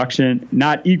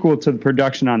not equal to the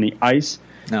production on the ice.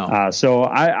 No. So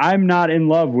I'm not in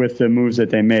love with the moves that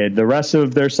they made. The rest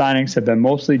of their signings have been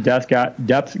mostly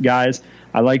depth guys.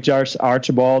 I like Josh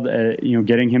Archibald,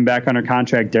 getting him back under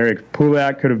contract. Derek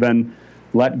Pulak could have been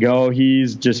let go.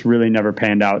 He's just really never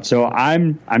panned out. So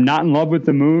I'm not in love with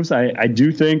the moves. I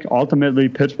do think ultimately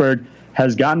Pittsburgh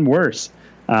has gotten worse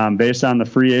based on the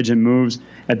free agent moves.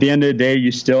 At the end of the day,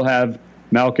 you still have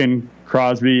Malkin,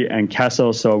 Crosby, and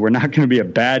Kessel, so we're not going to be a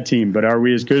bad team. But are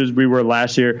we as good as we were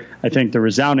last year? I think the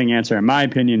resounding answer, in my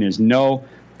opinion, is no.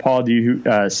 Paul, do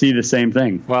you see the same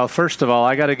thing? Well, first of all,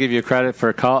 I got to give you credit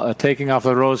for taking off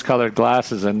the rose-colored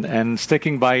glasses and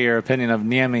sticking by your opinion of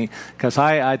Niemi, because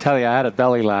I tell you, I had a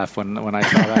belly laugh when I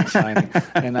saw that signing,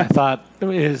 and I thought,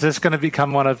 is this going to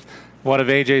become one of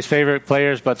AJ's favorite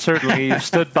players? But certainly you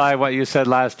stood by what you said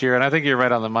last year, and I think you're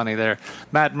right on the money there.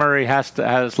 Matt Murray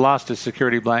has lost his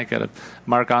security blanket of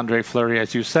Marc-Andre Fleury,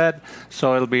 as you said,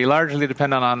 so it'll be largely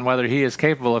dependent on whether he is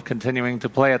capable of continuing to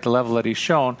play at the level that he's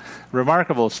shown.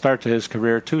 Remarkable start to his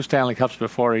career, 2 Stanley Cups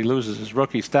before he loses his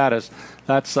rookie status.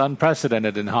 That's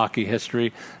unprecedented in hockey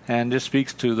history, and just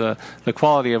speaks to the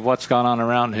quality of what's gone on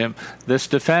around him. This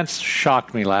defense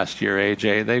shocked me last year,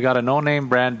 AJ. They got a no-name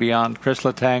brand beyond Chris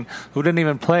Letang, who didn't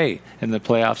even play in the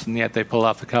playoffs, and yet they pulled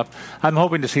off the cup. I'm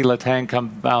hoping to see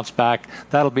Letang bounce back.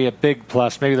 That'll be a big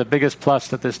plus, maybe the biggest plus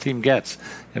that this team gets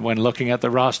when looking at the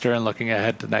roster and looking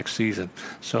ahead to next season.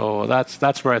 So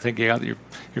that's where I think you got your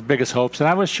biggest hopes. And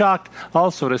I was shocked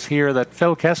also to hear that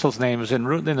Phil Kessel's name is in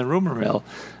the rumor mill,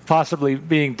 possibly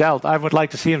being dealt. I would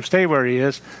like to see him stay where he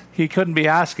is. He couldn't be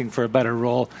asking for a better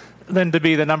role than to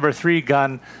be the number 3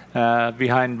 gun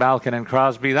behind Malkin and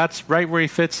Crosby. That's right where he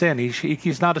fits in.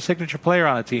 He's not a signature player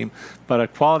on a team, but a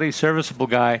quality, serviceable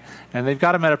guy, and they've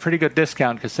got him at a pretty good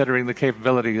discount considering the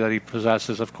capability that he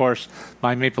possesses. Of course,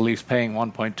 my Maple Leafs paying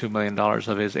 $1.2 million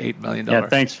of his $8 million. Yeah,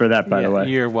 thanks for that, by the way.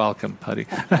 You're welcome, Putty.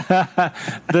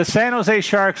 The San Jose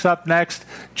Sharks up next.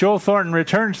 Joe Thornton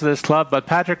returns to this club, but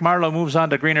Patrick Marleau moves on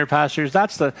to greener pastures.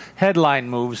 That's the headline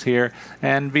moves here.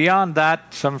 And beyond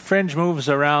that, some fringe moves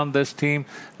around this team.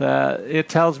 It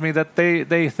tells me that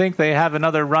they think they have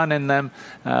another run in them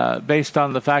based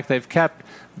on the fact they've kept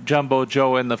Jumbo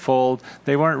Joe in the fold.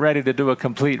 They weren't ready to do a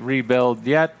complete rebuild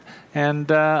yet. And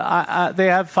they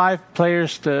have 5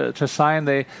 players to sign.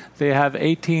 They have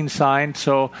 18 signed.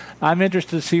 So I'm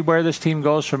interested to see where this team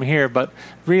goes from here. But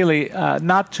really,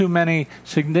 not too many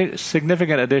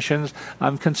significant additions.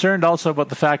 I'm concerned also about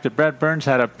the fact that Brett Burns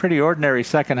had a pretty ordinary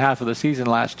second half of the season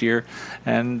last year,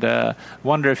 and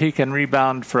wonder if he can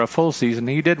rebound for a full season.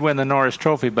 He did win the Norris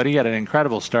Trophy, but he had an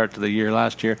incredible start to the year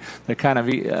last year that kind of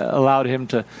allowed him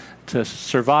to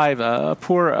survive a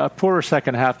poorer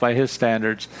second half by his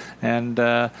standards. And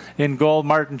in goal,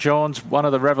 Martin Jones, one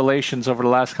of the revelations over the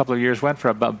last couple of years, went for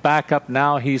a backup.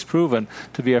 Now he's proven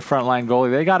to be a frontline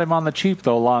goalie. They got him on the cheap,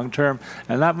 though, long term,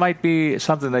 and that might be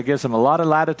something that gives him a lot of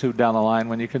latitude down the line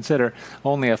when you consider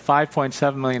only a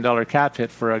 $5.7 million cap hit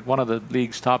for one of the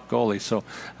league's top goalies. So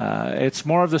it's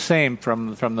more of the same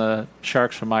from the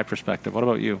Sharks from my perspective. What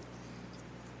about you?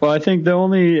 Well, I think the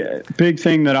only big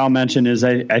thing that I'll mention is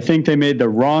I think they made the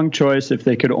wrong choice if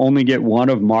they could only get one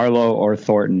of Marleau or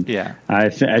Thornton. Yeah, I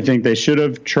think they should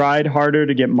have tried harder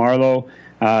to get Marleau.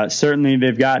 Certainly,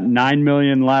 they've got $9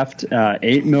 million left.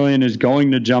 $8 million is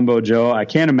going to Jumbo Joe. I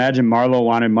can't imagine Marleau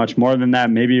wanted much more than that.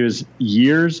 Maybe it was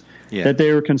years that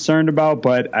they were concerned about.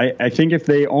 But I think if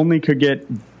they only could get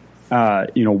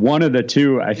one of the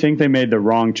two, I think they made the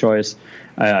wrong choice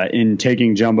in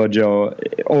taking Jumbo Joe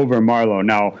over Marleau.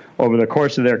 Now, over the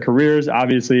course of their careers,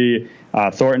 obviously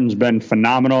Thornton's been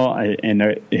phenomenal,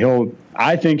 and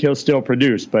I think he'll still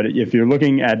produce. But if you're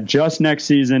looking at just next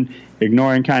season,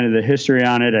 ignoring kind of the history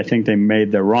on it, I think they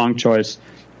made the wrong choice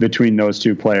between those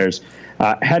two players.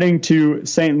 Heading to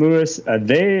St. Louis,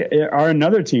 they are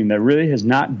another team that really has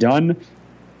not done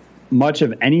much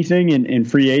of anything in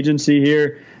free agency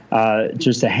here.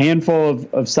 Just a handful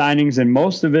of signings, and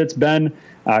most of it's been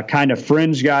kind of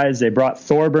fringe guys. They brought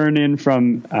Thorburn in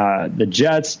from the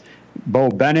Jets, Bo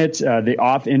Bennett, the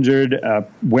off-injured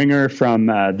winger from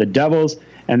the Devils,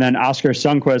 and then Oscar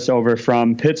Sundqvist over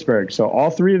from Pittsburgh. So all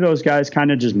three of those guys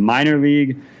kind of just minor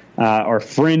league or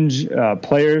fringe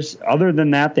players. Other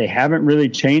than that, they haven't really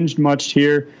changed much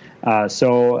here.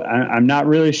 So I'm not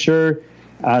really sure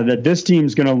that this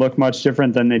team's going to look much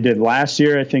different than they did last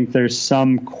year. I think there's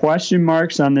some question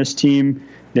marks on this team.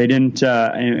 They didn't,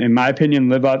 in my opinion,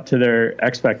 live up to their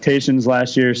expectations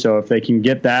last year. So if they can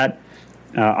get that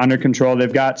under control,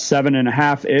 they've got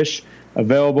 7.5-ish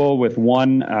available with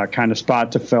one kind of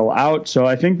spot to fill out. So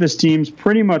I think this team's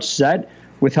pretty much set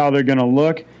with how they're going to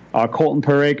look. Colton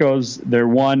Parayko's their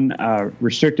one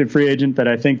restricted free agent that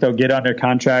I think they'll get under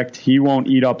contract. He won't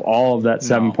eat up all of that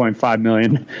 $7.5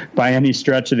 million by any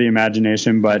stretch of the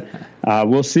imagination, but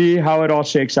we'll see how it all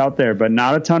shakes out there. But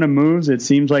not a ton of moves. It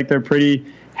seems like they're pretty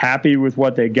happy with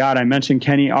what they got. I mentioned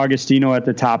Kenny Agostino at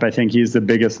the top. I think he's the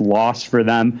biggest loss for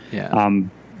them. Yeah.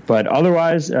 But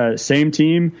otherwise, same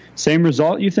team, same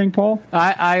result, you think, Paul?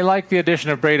 I like the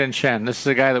addition of Braden Shen. This is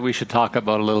a guy that we should talk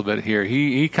about a little bit here.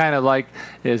 He kind of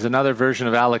is another version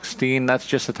of Alex Steen. That's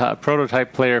just a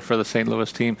prototype player for the St. Louis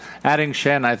team. Adding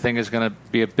Shen, I think, is going to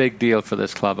be a big deal for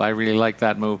this club. I really like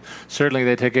that move. Certainly,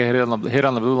 they take a hit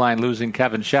on the blue line, losing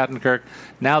Kevin Shattenkirk.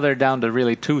 Now they're down to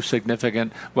really one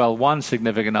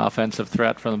significant offensive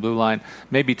threat from the blue line,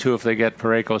 maybe two if they get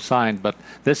Parayko signed. But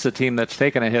this is a team that's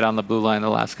taken a hit on the blue line the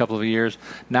last couple of years.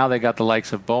 Now they got the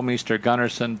likes of Bouwmeester,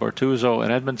 Gunnarsson, Bortuzzo,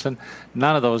 and Edmondson.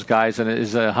 None of those guys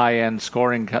is a high-end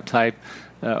scoring type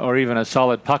or even a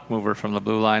solid puck mover from the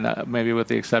blue line, maybe with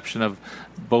the exception of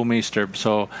Bouwmeester.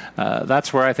 So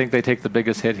that's where I think they take the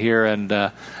biggest hit here.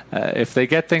 And if they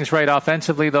get things right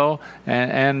offensively, though,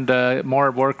 and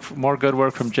more good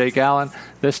work from Jake Allen,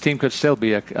 this team could still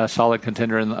be a solid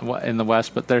contender in the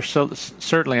West. But they're still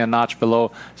certainly a notch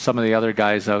below some of the other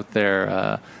guys out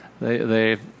there.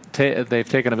 They've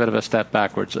taken a bit of a step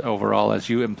backwards overall, as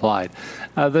you implied.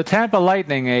 The Tampa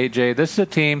Lightning, AJ, this is a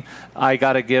team I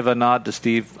got to give a nod to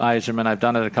Steve Yzerman. I've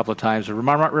done it a couple of times. A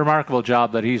remarkable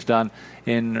job that he's done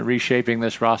in reshaping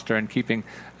this roster and keeping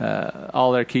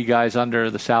all their key guys under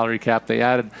the salary cap. They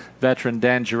added veteran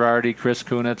Dan Girardi, Chris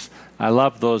Kunitz. I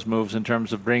love those moves in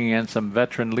terms of bringing in some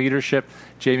veteran leadership.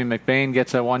 Jamie McBain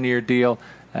gets a 1-year deal.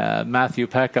 Matthew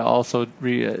Pekka also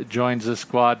joins the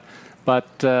squad.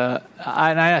 But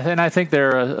I think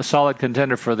they're a solid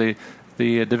contender for the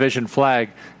division flag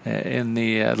in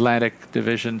the Atlantic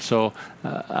Division. So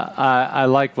I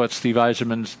like what Steve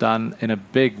Yzerman's done in a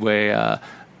big way.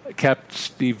 Kept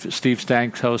Steve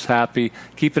Stamkos happy.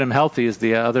 Keeping him healthy is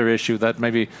the other issue that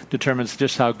maybe determines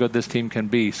just how good this team can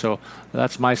be. So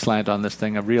that's my slant on this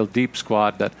thing, a real deep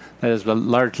squad that has been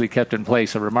largely kept in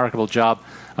place. A remarkable job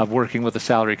of working with the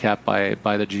salary cap by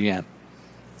the GM.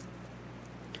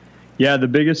 Yeah, the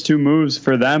biggest two moves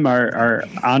for them are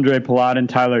Andre Palat and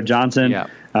Tyler Johnson.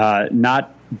 Yeah.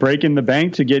 Not breaking the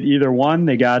bank to get either one.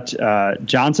 They got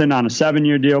Johnson on a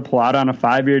 7-year deal, Pilato on a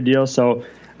 5-year deal. So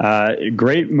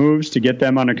great moves to get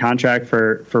them under contract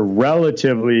for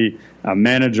relatively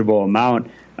manageable amount.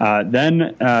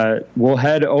 Then we'll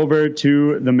head over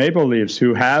to the Maple Leafs,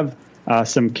 who have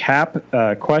some cap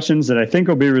questions that I think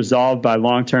will be resolved by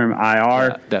long-term IR.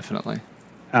 Yeah, definitely.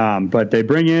 But they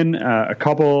bring in a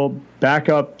couple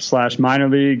backup/minor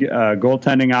league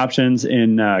goaltending options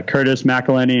in Curtis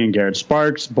McElhinney and Garrett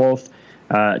Sparks, both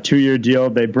 2-year deal.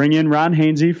 They bring in Ron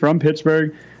Hainsey from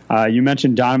Pittsburgh. You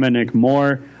mentioned Dominic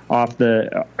Moore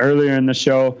earlier in the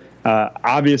show.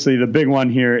 Obviously, the big one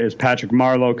here is Patrick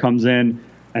Marleau comes in,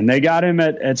 and they got him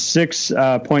at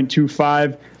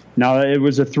 6.25. Now, it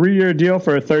was a 3-year deal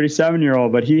for a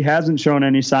 37-year-old, but he hasn't shown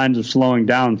any signs of slowing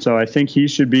down. So I think he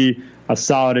should be a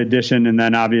solid addition. And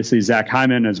then obviously Zach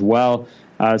Hyman as well.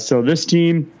 So this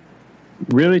team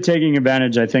really taking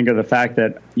advantage, I think, of the fact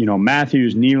that,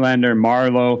 Matthews, Nylander,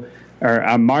 Marner,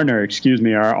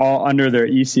 are all under their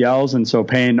ECLs. And so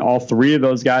paying all 3 of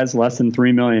those guys less than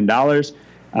 $3 million.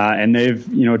 And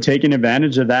they've, taken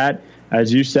advantage of that.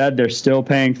 As you said, they're still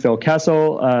paying Phil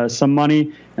Kessel some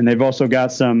money, and they've also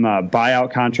got some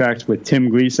buyout contracts with Tim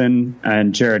Gleason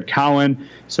and Jared Cowan.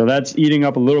 So that's eating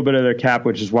up a little bit of their cap,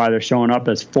 which is why they're showing up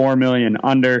as $4 million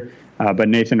under. But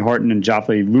Nathan Horton and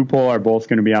Joffrey Lupul are both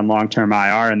going to be on long-term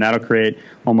IR, and that'll create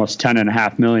almost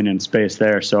 $10.5 million in space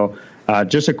there. So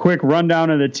just a quick rundown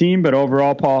of the team, but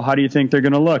overall, Paul, how do you think they're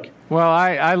going to look? Well,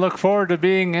 I look forward to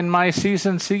being in my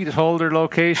season seat holder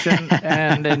location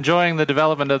and enjoying the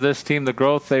development of this team, the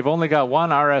growth. They've only got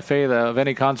one RFA of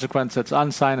any consequence that's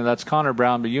unsigned, and that's Connor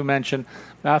Brown. But you mentioned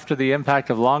after the impact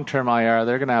of long-term IR,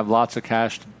 they're going to have lots of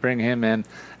cash to bring him in.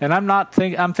 And I'm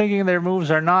thinking their moves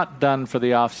are not done for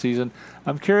the offseason.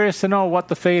 I'm curious to know what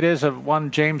the fate is of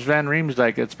one James Van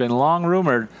Riemsdyk. It's been long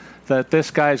rumored that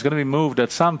this guy is going to be moved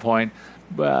at some point.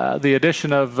 The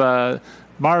addition of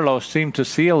Marleau seemed to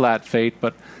seal that fate,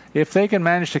 but if they can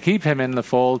manage to keep him in the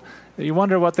fold, you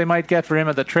wonder what they might get for him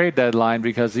at the trade deadline,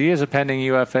 because he is a pending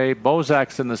UFA.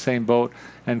 Bozak's in the same boat,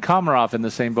 and Komarov in the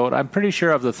same boat. I'm pretty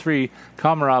sure of the 3,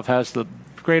 Komarov has the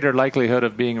greater likelihood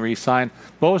of being re-signed.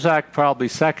 Bozak probably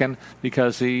second,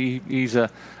 because he's a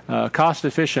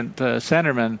cost-efficient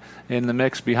centerman in the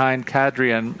mix behind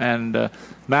Kadri, and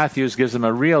Matthews gives them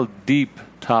a real deep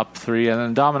top 3, and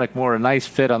then Dominic Moore, a nice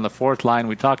fit on the 4th line.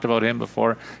 We talked about him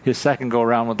before. His second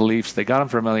go-around with the Leafs, they got him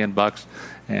for $1 million.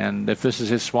 And if this is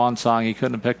his swan song, he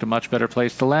couldn't have picked a much better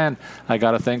place to land, I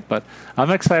got to think. But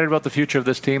I'm excited about the future of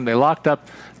this team. They locked up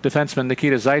defenseman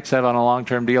Nikita Zaitsev on a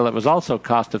long-term deal that was also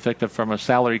cost-effective from a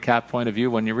salary cap point of view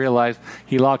when you realize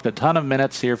he logged a ton of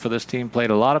minutes here for this team, played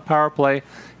a lot of power play,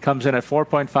 comes in at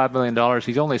 $4.5 million.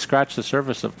 He's only scratched the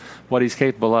surface of what he's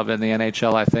capable of in the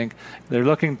NHL, I think. They're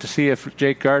looking to see if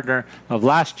Jake Gardiner of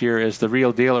last year is the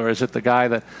real deal, or is it the guy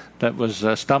that was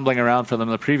stumbling around for them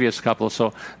the previous couple.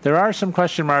 So there are some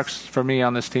question marks for me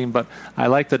on this team, but I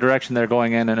like the direction they're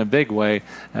going in a big way.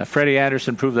 Freddie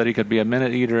Anderson proved that he could be a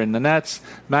minute eater in the nets.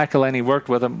 McElhinney worked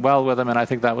well with him, and I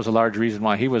think that was a large reason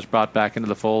why he was brought back into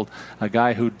the fold. A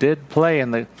guy who did play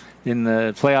in the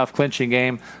playoff clinching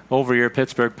game over your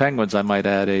Pittsburgh Penguins, I might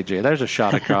add, AJ. There's a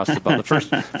shot across the bow.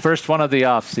 The first one of the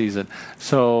off season.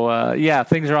 So,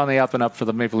 things are on the up and up for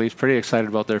the Maple Leafs. Pretty excited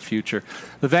about their future.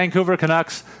 The Vancouver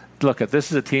Canucks, this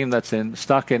is a team that's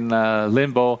stuck in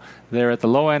limbo. They're at the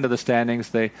low end of the standings.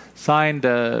 They signed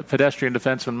pedestrian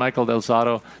defenseman Michael Del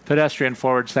Zotto, pedestrian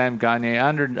forward Sam Gagner,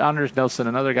 Anders Nilsson,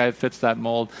 another guy who fits that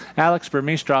mold. Alex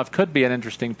Burmistrov could be an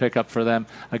interesting pickup for them,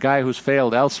 a guy who's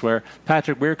failed elsewhere.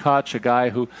 Patrick Weirkoch, a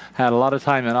guy who had a lot of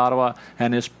time in Ottawa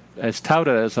and is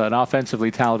touted as an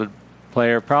offensively talented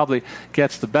player, probably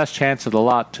gets the best chance of the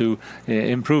lot to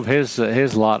improve his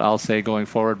lot, I'll say, going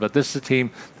forward. But this is a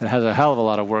team that has a hell of a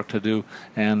lot of work to do,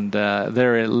 and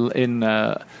they're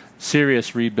in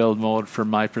serious rebuild mode from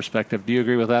my perspective. Do you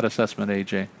agree with that assessment,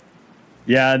 AJ?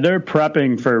 Yeah, they're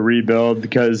prepping for a rebuild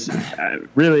because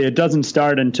really it doesn't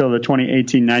start until the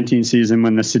 2018-19 season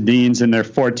when the Sedins and their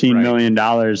 $14 million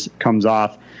comes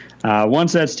off.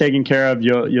 Once that's taken care of,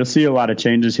 you'll see a lot of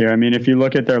changes here. I mean, if you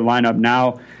look at their lineup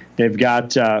now, they've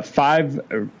got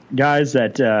 5 guys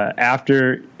that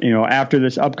after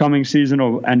this upcoming season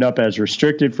will end up as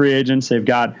restricted free agents. They've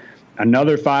got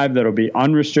another 5 that'll be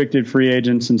unrestricted free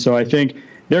agents, and so I think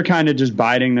they're kind of just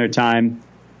biding their time,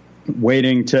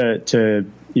 waiting to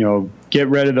get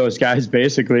rid of those guys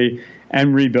basically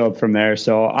and rebuild from there.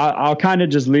 So I'll kind of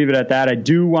just leave it at that. I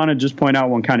do want to just point out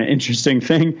one kind of interesting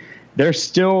thing. They're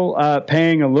still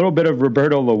paying a little bit of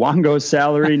Roberto Luongo's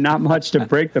salary, not much to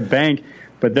break the bank.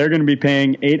 but they're going to be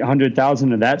paying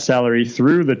 $800,000 of that salary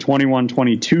through the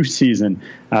 21-22 season.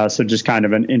 So just kind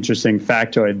of an interesting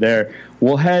factoid there.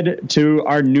 We'll head to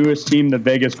our newest team, the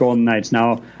Vegas Golden Knights.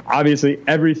 Now, obviously,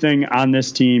 everything on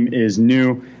this team is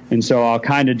new, and so I'll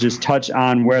kind of just touch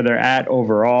on where they're at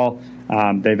overall.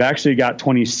 They've actually got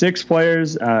 26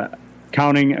 players,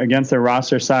 counting against their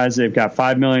roster size. They've got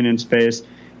 $5 million in space.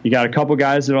 You got a couple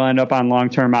guys that will end up on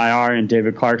long-term IR, and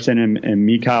David Clarkson and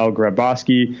Mikhail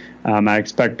Grabowski. I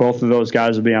expect both of those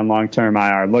guys will be on long-term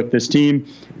IR. Look, this team,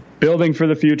 building for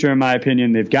the future, in my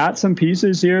opinion. They've got some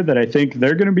pieces here that I think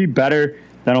they're going to be better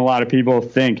than a lot of people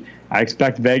think. I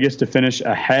expect Vegas to finish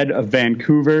ahead of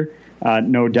Vancouver,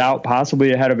 no doubt,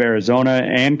 possibly ahead of Arizona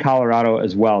and Colorado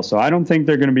as well. So I don't think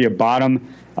they're going to be a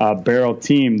bottom barrel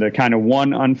team. The kind of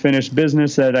one unfinished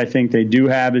business that I think they do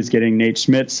have is getting Nate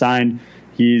Schmidt signed.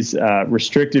 He's a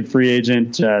restricted free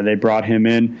agent. They brought him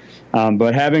in.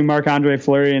 But having Marc-Andre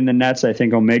Fleury in the Nets, I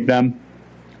think, will make them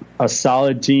a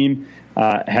solid team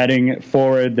heading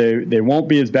forward. They won't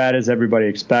be as bad as everybody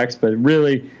expects, but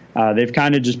really they've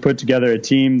kind of just put together a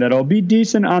team that'll be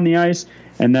decent on the ice,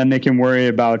 and then they can worry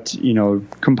about,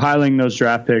 compiling those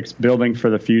draft picks, building for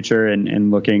the future,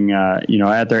 and looking,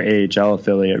 at their AHL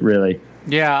affiliate, really.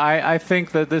 Yeah, I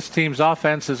think that this team's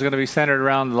offense is going to be centered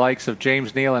around the likes of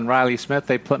James Neal and Riley Smith.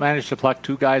 They managed to pluck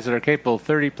two guys that are capable of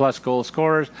 30-plus goal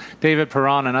scorers. David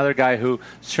Perron, another guy who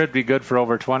should be good for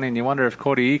over 20, and you wonder if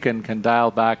Cody Eakin can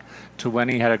dial back to when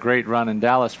he had a great run in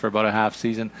Dallas for about a half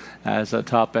season as a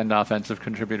top-end offensive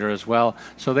contributor as well.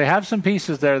 So they have some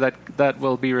pieces there that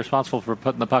will be responsible for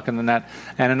putting the puck in the net.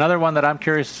 And another one that I'm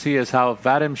curious to see is how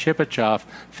Vadim Shipachyov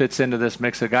fits into this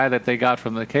mix, a guy that they got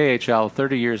from the KHL,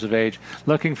 30 years of age,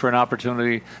 looking for an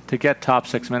opportunity to get top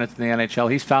 6 minutes in the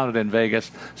NHL. He's found it in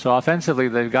Vegas. So offensively,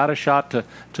 they've got a shot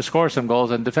to score some goals.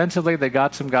 And defensively, they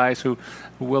got some guys who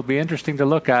will be interesting to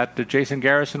look at. Jason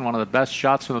Garrison, one of the best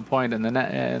shots from the point in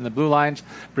the blue lines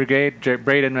brigade.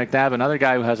 Braden McNabb, another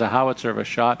guy who has a howitzer of a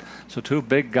shot. So two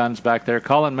big guns back there.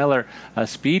 Colin Miller, a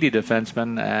speedy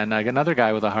defenseman, and another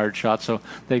guy with a hard shot. So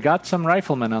they got some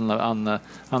riflemen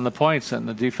on the points in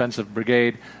the defensive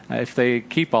brigade. If they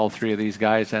keep all three of these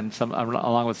guys and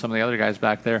along with some of the other guys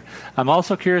back there. I'm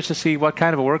also curious to see what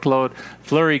kind of a workload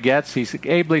Fleury gets. He's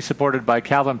ably supported by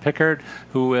Calvin Pickard,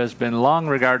 who has been long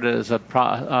regarded as a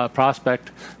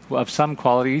prospect of some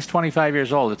quality. He's 25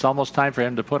 years old. It's almost time for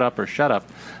him to put up or shut up,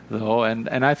 though. And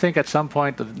I think at some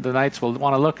point the Knights will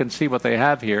want to look and see what they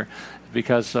have here,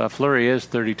 because Fleury is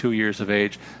 32 years of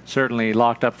age, certainly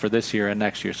locked up for this year and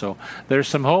next year. So there's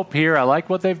some hope here. I like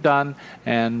what they've done,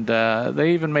 and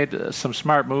they even made some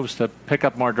smart moves to pick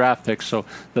up more draft picks. So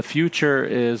the future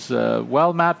is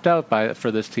well mapped out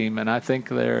for this team, and I think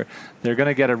they're going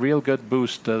to get a real good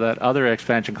boost that other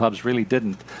expansion clubs really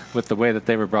didn't with the way that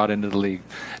they were brought into the league.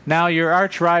 Now, your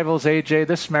arch rivals, AJ,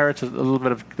 this merits a little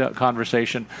bit of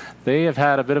conversation. They have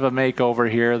had a bit of a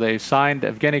makeover here. They signed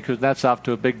Evgeny Kuznetsov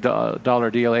to a big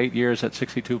dollar deal, 8 years at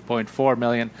 $62.4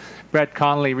 million. Brett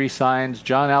Connolly re-signs.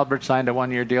 John Albert signed a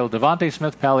one-year deal. Devontae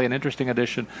Smith-Pelly, an interesting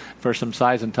addition for some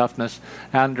size and toughness.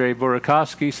 Andrei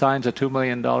Burakovsky signs a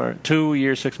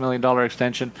two-year, $6 million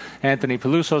extension. Anthony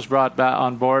Peluso's brought back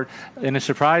on board. In a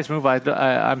surprise move,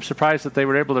 I'm surprised that they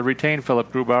were able to retain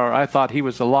Philip Grubauer. I thought he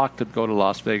was a lock to go to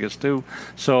Las Vegas, too.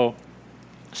 So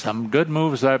some good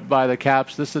moves by the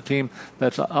Caps. This is a team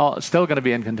that's still going to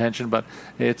be in contention, but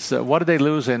it's what did they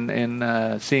lose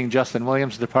in seeing Justin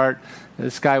Williams depart?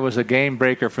 This guy was a game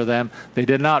breaker for them. They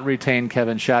did not retain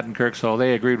Kevin Shattenkirk, so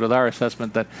they agreed with our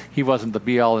assessment that he wasn't the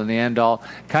be-all and the end-all.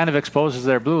 Kind of exposes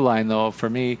their blue line, though, for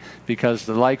me, because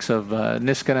the likes of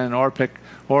Niskanen, Orpik,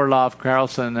 Orlov,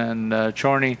 Carlson, and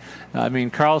Chorney. I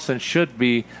mean, Carlson should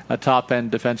be a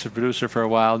top-end defensive producer for a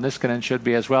while. Niskanen should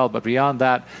be as well. But beyond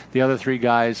that, the other three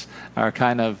guys are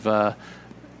kind of,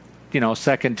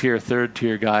 second-tier,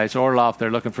 third-tier guys. Orlov,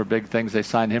 they're looking for big things. They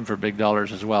signed him for big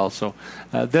dollars as well. So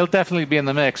they'll definitely be in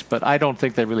the mix, but I don't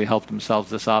think they really helped themselves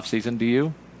this offseason. Do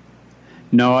you?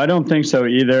 No, I don't think so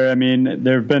either. I mean,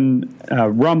 there have been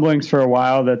rumblings for a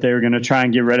while that they were going to try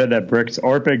and get rid of that Bricks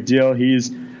Orpik deal. He's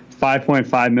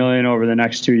 $5.5 million over the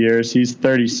next 2 years. He's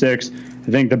 36.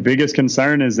 I think the biggest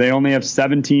concern is they only have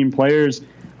 17 players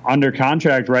under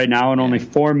contract right now and only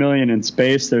 $4 million in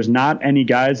space. There's not any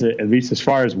guys, at least as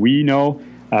far as we know,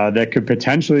 that could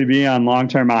potentially be on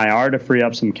long-term IR to free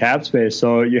up some cap space.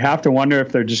 So you have to wonder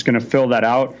if they're just going to fill that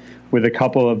out with a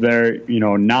couple of their,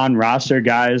 non-roster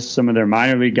guys, some of their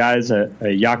minor league guys.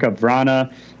 Jakob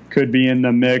Vrana could be in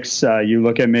the mix. You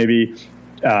look at maybe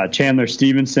Chandler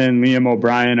Stevenson, Liam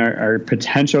O'Brien are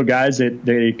potential guys that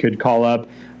they could call up.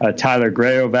 Tyler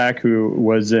Grayovac, who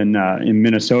was in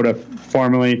Minnesota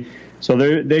formerly.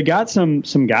 So they got some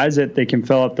guys that they can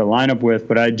fill up the lineup with,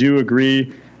 but I do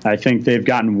agree. I think they've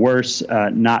gotten worse,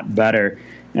 not better.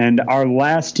 And our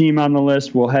last team on the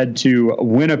list, we'll head to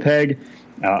Winnipeg.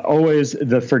 Always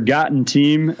the forgotten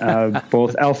team,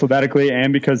 both alphabetically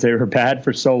and because they were bad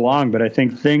for so long. But I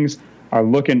think things are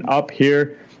looking up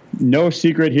here. No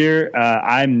secret here.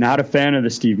 I'm not a fan of the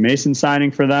Steve Mason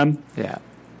signing for them. Yeah.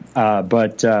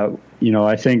 But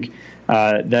I think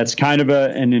that's kind of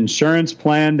an insurance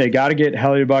plan. They got to get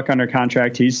Hellebuyck under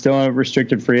contract. He's still a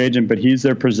restricted free agent, but he's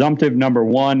their presumptive number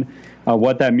one.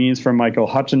 What that means for Michael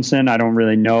Hutchinson, I don't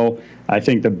really know. I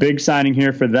think the big signing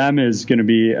here for them is going to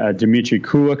be Dmitry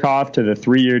Kulikov to the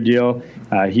 3-year deal.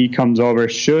 He comes over,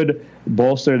 should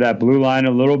bolster that blue line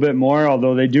a little bit more,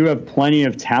 although they do have plenty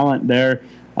of talent there.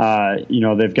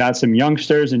 They've got some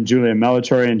youngsters in Julian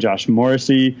Melchior and Josh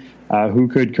Morrissey who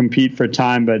could compete for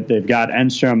time, but they've got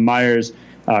Enstrom, Myers,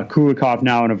 Kulikov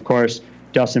now, and of course,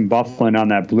 Dustin Byfuglien on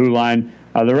that blue line.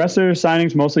 The rest of their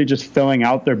signings mostly just filling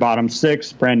out their bottom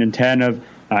six: Brandon Tanev,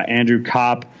 Andrew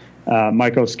Kopp,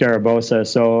 Michael Scarabosa.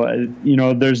 So,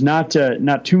 there's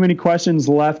not too many questions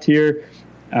left here.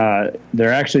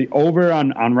 They're actually over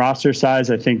on roster size.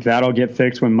 I think that'll get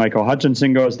fixed when Michael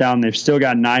Hutchinson goes down. They've still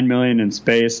got $9 million in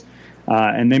space,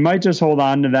 and they might just hold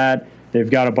on to that. They've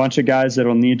got a bunch of guys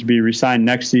that'll need to be re-signed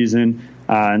next season.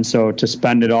 And so to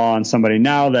spend it all on somebody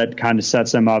now, that kind of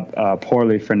sets them up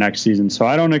poorly for next season. So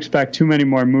I don't expect too many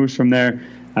more moves from there.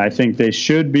 I think they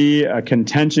should be a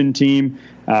contention team.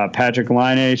 Patrick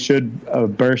Laine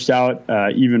should burst out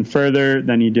even further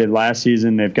than he did last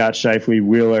season. They've got Scheifele,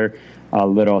 Wheeler,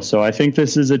 Little. So I think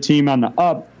this is a team on the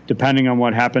up, depending on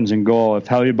what happens in goal. If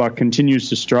Hellebuyck continues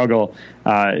to struggle,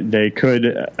 they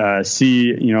could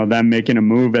see them making a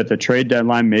move at the trade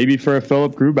deadline, maybe for a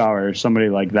Philip Grubauer or somebody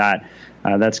like that.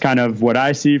 That's kind of what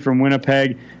I see from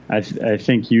Winnipeg. I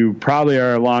think you probably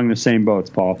are along the same boats,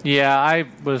 Paul. Yeah, I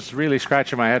was really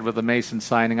scratching my head with the Mason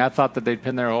signing. I thought that they'd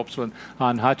pin their hopes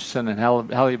on Hutchison and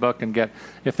Hellebuyck and get,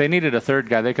 if they needed a third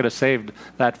guy, they could have saved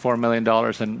that $4 million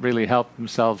and really helped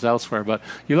themselves elsewhere. But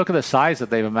you look at the size that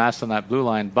they've amassed on that blue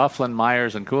line: Byfuglien,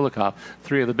 Myers, and Kulikov,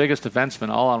 three of the biggest defensemen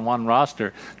all on one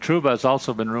roster. Trouba has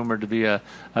also been rumored to be a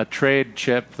trade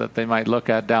chip that they might look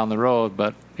at down the road,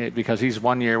 but because he's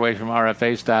 1 year away from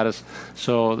RFA status.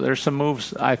 So there's some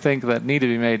moves, I think, that need to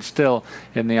be made still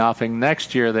in the offing.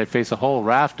 Next year, they face a whole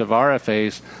raft of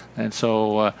RFAs, and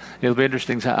so it'll be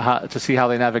interesting to see how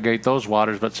they navigate those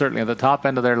waters. But certainly at the top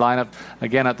end of their lineup,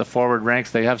 again at the forward ranks,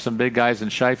 they have some big guys in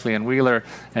Scheifele and Wheeler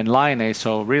and Laine.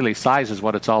 So really, size is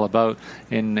what it's all about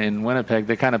in Winnipeg.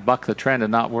 They kind of buck the trend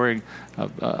and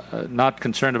not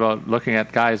concerned about looking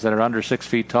at guys that are under 6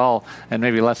 feet tall and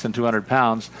maybe less than 200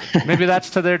 pounds. Maybe that's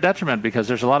to their detriment, because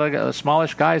there's a lot of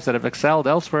smallish guys that have excelled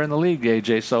elsewhere in the league,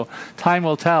 AJ. So time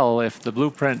will tell if the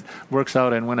blueprint works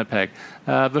out in Winnipeg.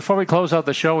 Before we close out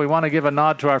the show, we want to give a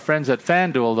nod to our friends at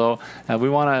FanDuel, though. We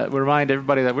want to remind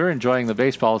everybody that we're enjoying the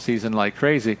baseball season like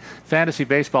crazy. Fantasy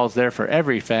baseball is there for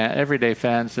everyday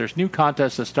fans. There's new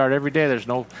contests that start every day. There's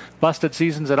no busted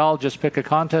seasons at all. Just pick a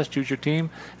contest, choose your team,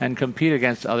 and compete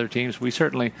against other teams. We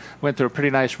certainly went through a pretty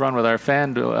nice run with our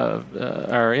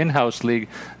our in-house league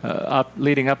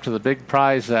leading up to the big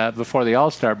prize before the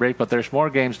All-Star break, but there's more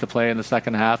games to play in the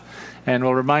second half. And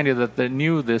we'll remind you that the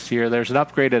new this year, there's an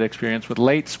upgraded experience with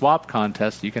late swap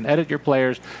contests. You can edit your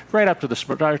players right up to the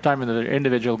start time in the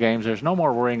individual games. There's no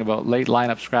more worrying about late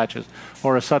lineup scratches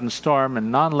or a sudden storm,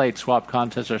 and non-late swap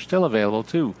contests are still available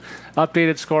too.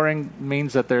 Updated scoring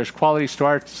means that there's quality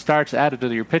starts added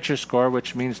to your pitcher score,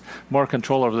 which means more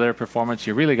control over their performance.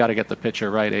 You really got to get the pitcher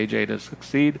right, AJ, to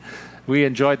succeed. We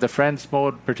enjoyed the Friends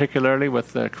mode, particularly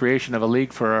with the creation of a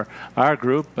league for our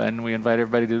group, and we invite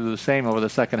everybody to do the same over the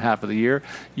second half of the year.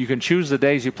 You can choose the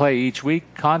days you play each week.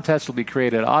 Contests will be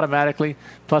created automatically,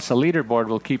 plus a leaderboard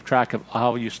will keep track of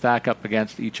how you stack up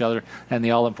against each other and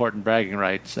the all-important bragging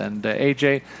rights. And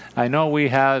AJ, I know we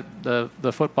had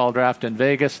the football draft in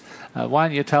Vegas. Why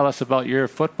don't you tell us about your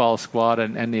football squad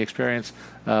and the experience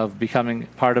of becoming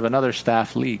part of another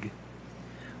staff league?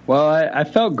 Well, I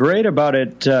felt great about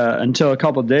it until a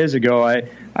couple of days ago.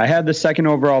 I had the second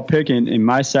overall pick in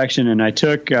my section, and I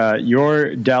took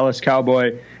your Dallas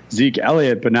Cowboy, Zeke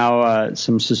Elliott, but now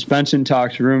some suspension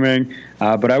talks rooming.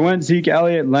 But I went Zeke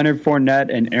Elliott, Leonard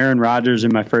Fournette, and Aaron Rodgers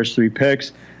in my first 3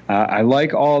 picks. I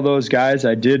like all those guys.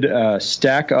 I did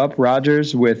stack up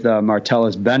Rodgers with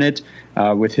Martellus Bennett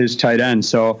with his tight end.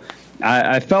 So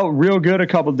I felt real good a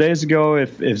couple of days ago.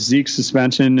 If Zeke's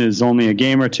suspension is only a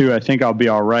game or two, I think I'll be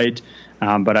all right.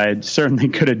 but I certainly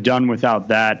could have done without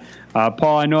that.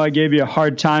 Paul, I know I gave you a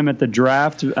hard time at the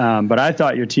draft, but I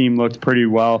thought your team looked pretty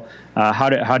well. How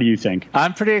do you think?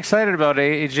 I'm pretty excited about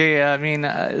AJ. I mean,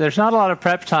 there's not a lot of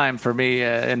prep time for me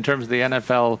in terms of the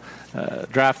NFL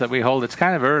draft that we hold. It's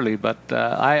kind of early, but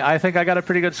I think I got a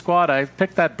pretty good squad. I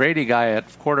picked that Brady guy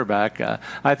at quarterback.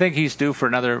 I think he's due for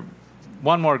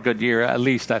one more good year, at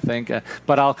least, I think.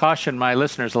 But I'll caution my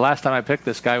listeners, the last time I picked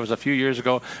this guy was a few years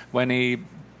ago when he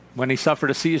suffered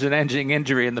a season-ending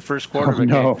injury in the first quarter of a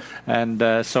game.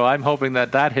 And so I'm hoping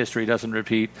that history doesn't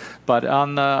repeat. But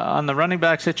on the running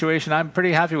back situation, I'm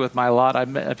pretty happy with my lot.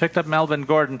 I picked up Melvin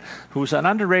Gordon, who's an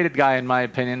underrated guy in my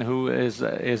opinion, who is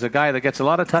a guy that gets a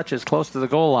lot of touches close to the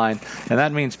goal line, and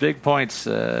that means big points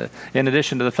in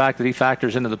addition to the fact that he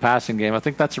factors into the passing game. I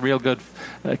think that's a real good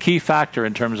key factor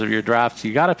in terms of your drafts.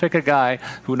 You got to pick a guy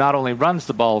who not only runs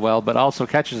the ball well, but also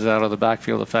catches it out of the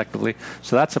backfield effectively.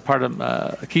 So that's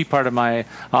a key part of my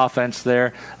offense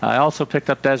there. I also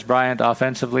picked up Des Bryant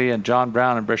offensively and John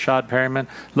Brown and Brashad Perryman,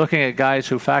 looking at guys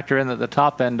who factor in at the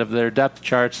top end of their depth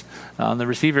charts. On the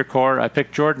receiver core, I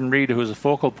picked Jordan Reed, who was a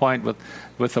focal point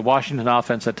with the Washington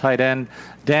offense at tight end.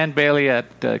 Dan Bailey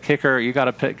at kicker, you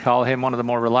got to call him one of the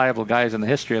more reliable guys in the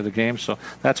history of the game, so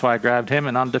that's why I grabbed him.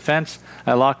 And on defense,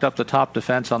 I locked up the top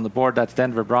defense on the board. That's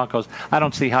Denver Broncos. I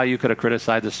don't see how you could have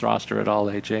criticized this roster at all,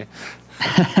 AJ.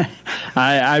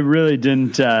 I really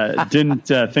didn't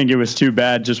think it was too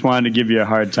bad. Just wanted to give you a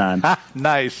hard time.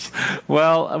 Nice.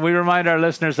 Well, we remind our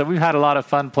listeners that we've had a lot of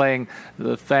fun playing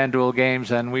the FanDuel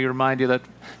games, and we remind you that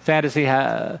fantasy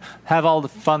have all the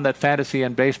fun that fantasy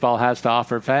and baseball has to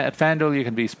offer. At FanDuel, you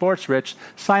can be sports rich.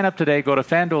 Sign up today. Go to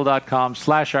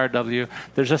FanDuel.com/RW.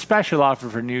 There's a special offer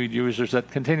for new users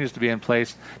that continues to be in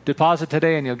place. Deposit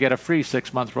today, and you'll get a free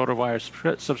 6-month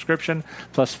RotoWire subscription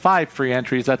plus 5 free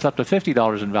entries. That's up to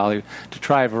 $50 in value to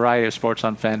try a variety of sports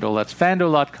on FanDuel. That's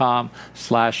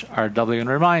FanDuel.com/RW. And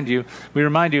we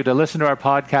remind you to listen to our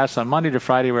podcast on Monday to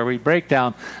Friday, where we break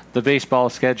down the baseball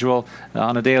schedule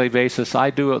on a daily basis. I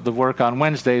do the work on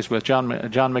Wednesdays with John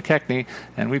McKechnie,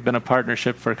 and we've been a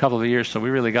partnership for a couple of years, so we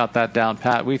really got that down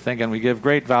pat, we think, and we give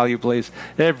great value plays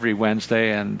every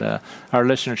Wednesday, and our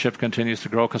listenership continues to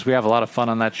grow because we have a lot of fun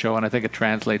on that show, and I think it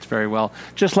translates very well,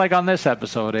 just like on this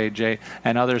episode, AJ,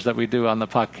 and others that we do on the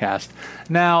podcast.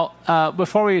 Now,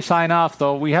 before we sign off,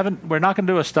 though, we're not going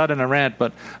to do a stud and a rant,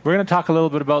 but we're going to talk a little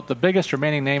bit about the biggest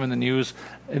remaining name in the news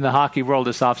in the hockey world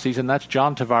this offseason. That's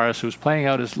John Tavares, who's playing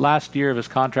out his last year of his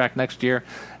contract next year.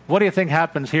 What do you think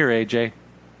happens here, AJ?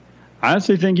 I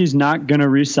honestly think he's not going to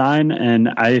re-sign, and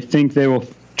I think they will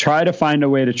try to find a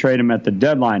way to trade him at the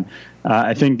deadline.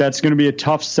 I think that's going to be a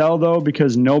tough sell, though,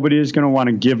 because nobody is going to want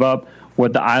to give up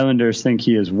what the Islanders think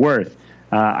he is worth.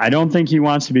 I don't think he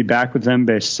wants to be back with them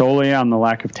based solely on the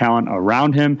lack of talent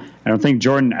around him. I don't think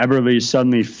Jordan Eberle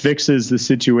suddenly fixes the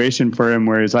situation for him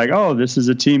where he's like, oh, this is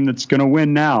a team that's going to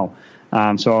win now.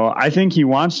 So I think he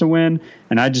wants to win,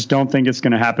 and I just don't think it's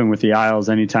going to happen with the Isles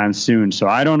anytime soon. So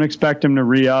I don't expect him to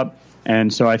re-up,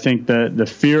 and so I think the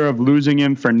fear of losing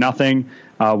him for nothing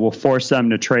will force them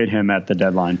to trade him at the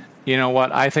deadline. You know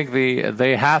what? I think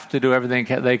they have to do everything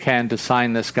they can to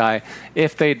sign this guy.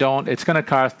 If they don't, it's going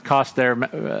to cost their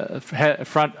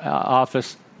front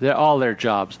office all their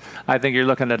jobs. I think you're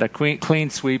looking at a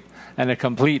clean sweep and a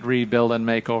complete rebuild and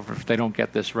makeover if they don't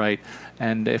get this right.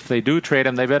 And if they do trade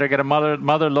him, they better get a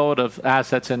mother load of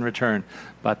assets in return.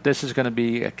 But this is going to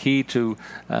be a key to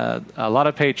a lot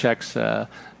of paychecks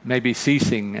maybe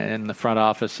ceasing in the front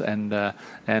office, and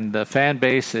the fan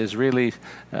base is really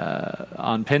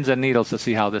on pins and needles to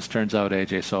see how this turns out,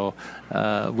 AJ. So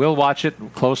we'll watch it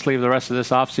closely the rest of this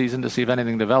offseason to see if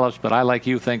anything develops, but I, like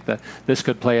you, think that this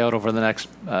could play out over the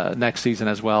next season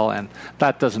as well, and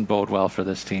that doesn't bode well for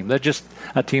this team. They're just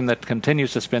a team that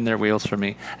continues to spin their wheels for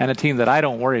me, and a team that I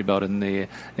don't worry about in the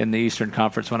Eastern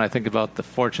Conference when I think about the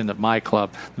fortune of my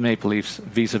club, the Maple Leafs,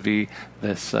 vis-a-vis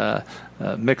this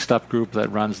mixed-up group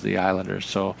that runs the Islanders.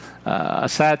 So a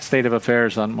sad state of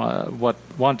affairs on what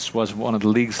once was one of the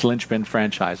league's linchpin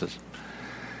franchises.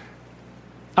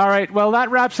 All right, well,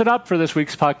 that wraps it up for this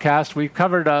week's podcast. We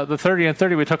covered the 30 and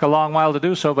 30. We took a long while to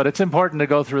do so, but it's important to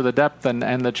go through the depth and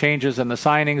the changes and the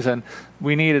signings, and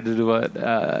we needed to do it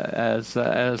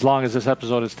as long as this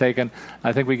episode is taken.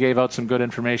 I think we gave out some good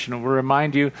information. We'll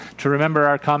remind you to remember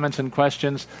our comments and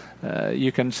questions.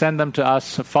 You can send them to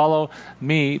us. Follow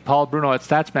me, Paul Bruno, at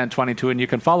Statsman22, and you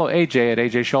can follow AJ at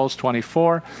AJ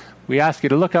Scholz24. We ask you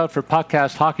to look out for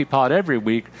Podcast Hockey Pod every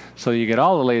week so you get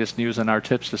all the latest news and our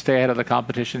tips to stay ahead of the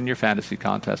competition in your fantasy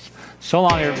contests. So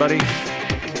long, everybody.